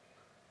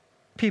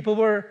 People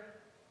were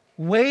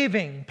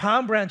waving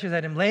palm branches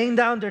at him, laying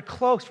down their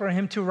cloaks for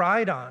him to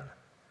ride on.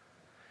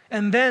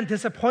 And then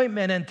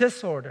disappointment and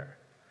disorder.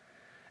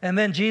 And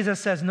then Jesus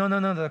says, no,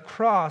 the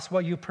cross,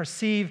 what you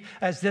perceive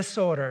as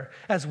disorder,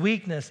 as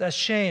weakness, as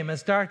shame,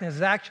 as darkness,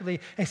 is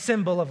actually a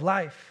symbol of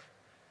life.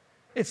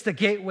 It's the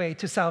gateway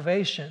to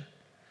salvation.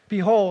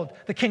 Behold,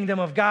 the kingdom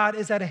of God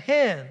is at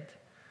hand.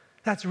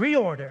 That's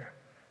reorder,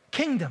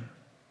 kingdom.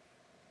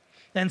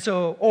 And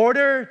so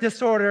order,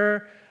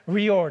 disorder,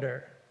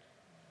 reorder.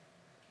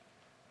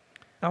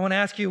 I want to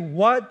ask you,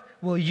 what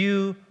will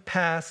you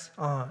pass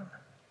on?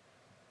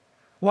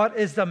 What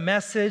is the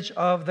message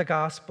of the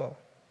gospel?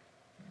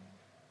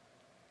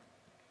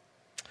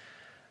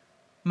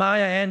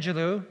 Maya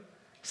Angelou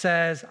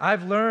says,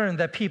 I've learned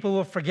that people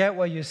will forget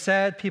what you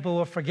said, people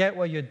will forget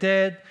what you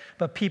did,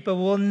 but people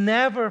will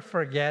never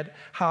forget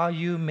how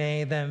you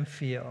made them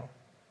feel.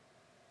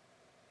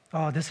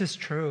 Oh, this is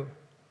true.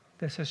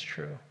 This is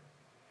true.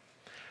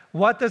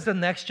 What does the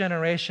next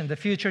generation, the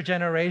future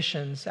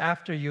generations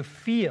after you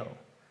feel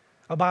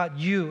about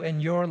you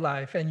and your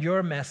life and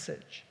your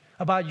message,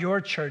 about your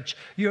church,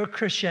 your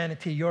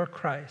Christianity, your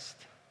Christ?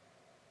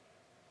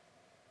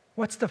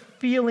 What's the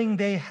feeling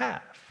they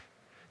have?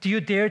 Do you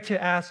dare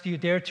to ask? Do you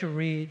dare to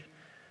read?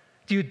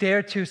 Do you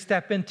dare to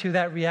step into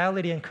that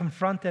reality and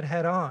confront it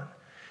head on?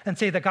 And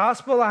say, the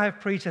gospel I have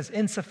preached is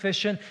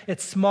insufficient,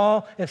 it's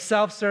small, it's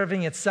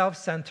self-serving, it's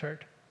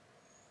self-centered.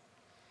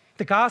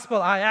 The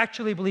gospel I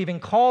actually believe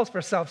in calls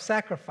for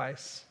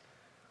self-sacrifice.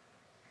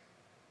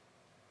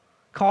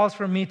 calls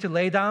for me to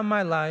lay down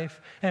my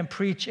life and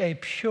preach a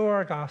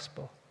pure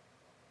gospel.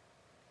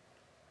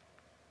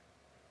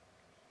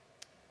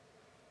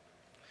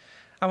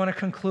 I want to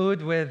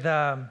conclude with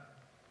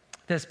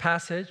this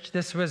passage.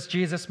 This was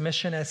Jesus'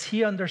 mission as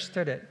he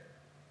understood it.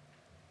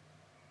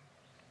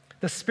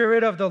 The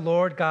Spirit of the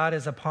Lord God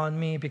is upon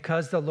me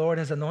because the Lord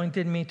has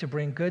anointed me to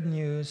bring good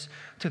news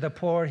to the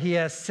poor. He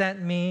has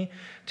sent me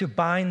to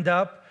bind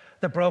up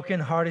the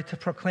brokenhearted, to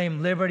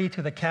proclaim liberty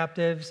to the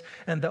captives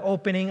and the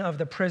opening of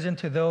the prison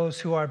to those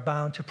who are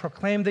bound, to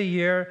proclaim the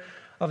year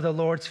of the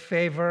Lord's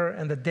favor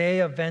and the day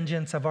of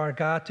vengeance of our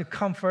God, to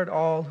comfort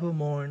all who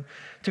mourn,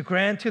 to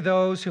grant to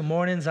those who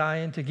mourn in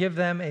Zion, to give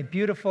them a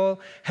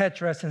beautiful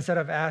headdress instead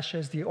of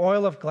ashes, the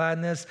oil of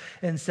gladness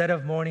instead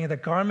of mourning, the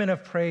garment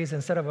of praise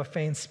instead of a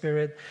faint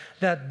spirit,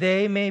 that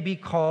they may be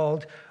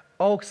called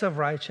oaks of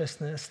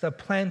righteousness, the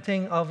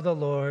planting of the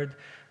Lord,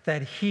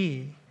 that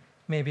he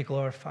may be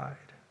glorified.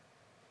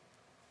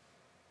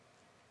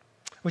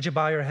 Would you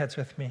bow your heads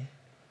with me?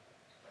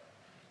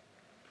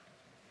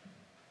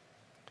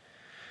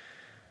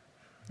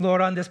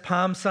 Lord, on this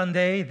Palm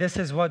Sunday, this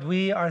is what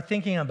we are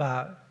thinking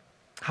about: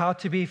 how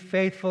to be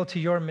faithful to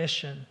your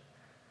mission,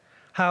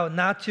 how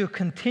not to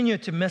continue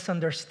to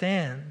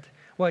misunderstand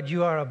what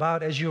you are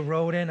about as you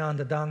rode in on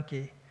the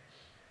donkey.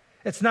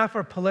 It's not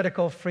for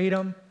political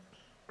freedom,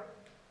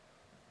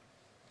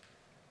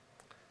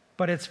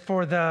 but it's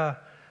for the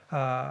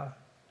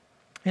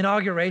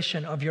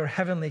inauguration of your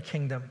heavenly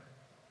kingdom.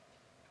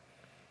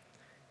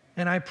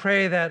 And I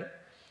pray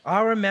that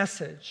our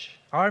message,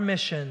 our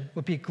mission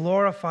would be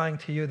glorifying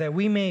to you, that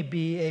we may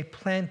be a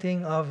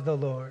planting of the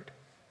Lord.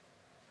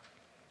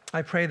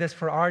 I pray this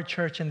for our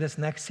church in this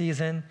next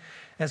season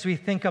as we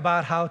think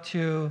about how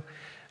to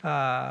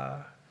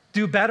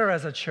do better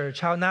as a church,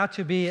 how not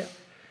to be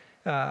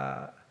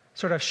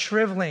sort of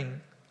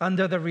shriveling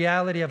under the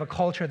reality of a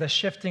culture that's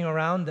shifting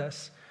around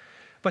us,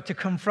 but to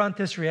confront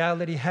this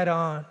reality head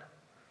on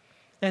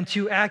and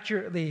to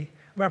accurately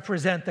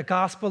represent the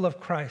gospel of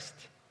Christ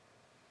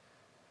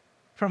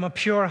from a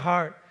pure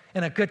heart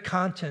and a good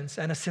conscience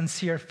and a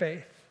sincere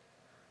faith.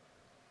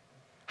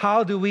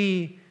 How do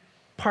we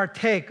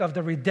partake of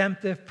the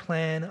redemptive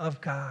plan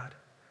of God?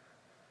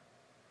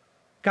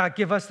 God,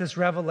 give us this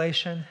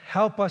revelation.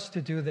 Help us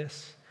to do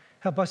this.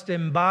 Help us to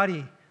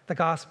embody the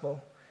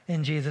gospel.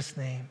 In Jesus'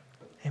 name,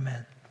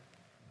 amen.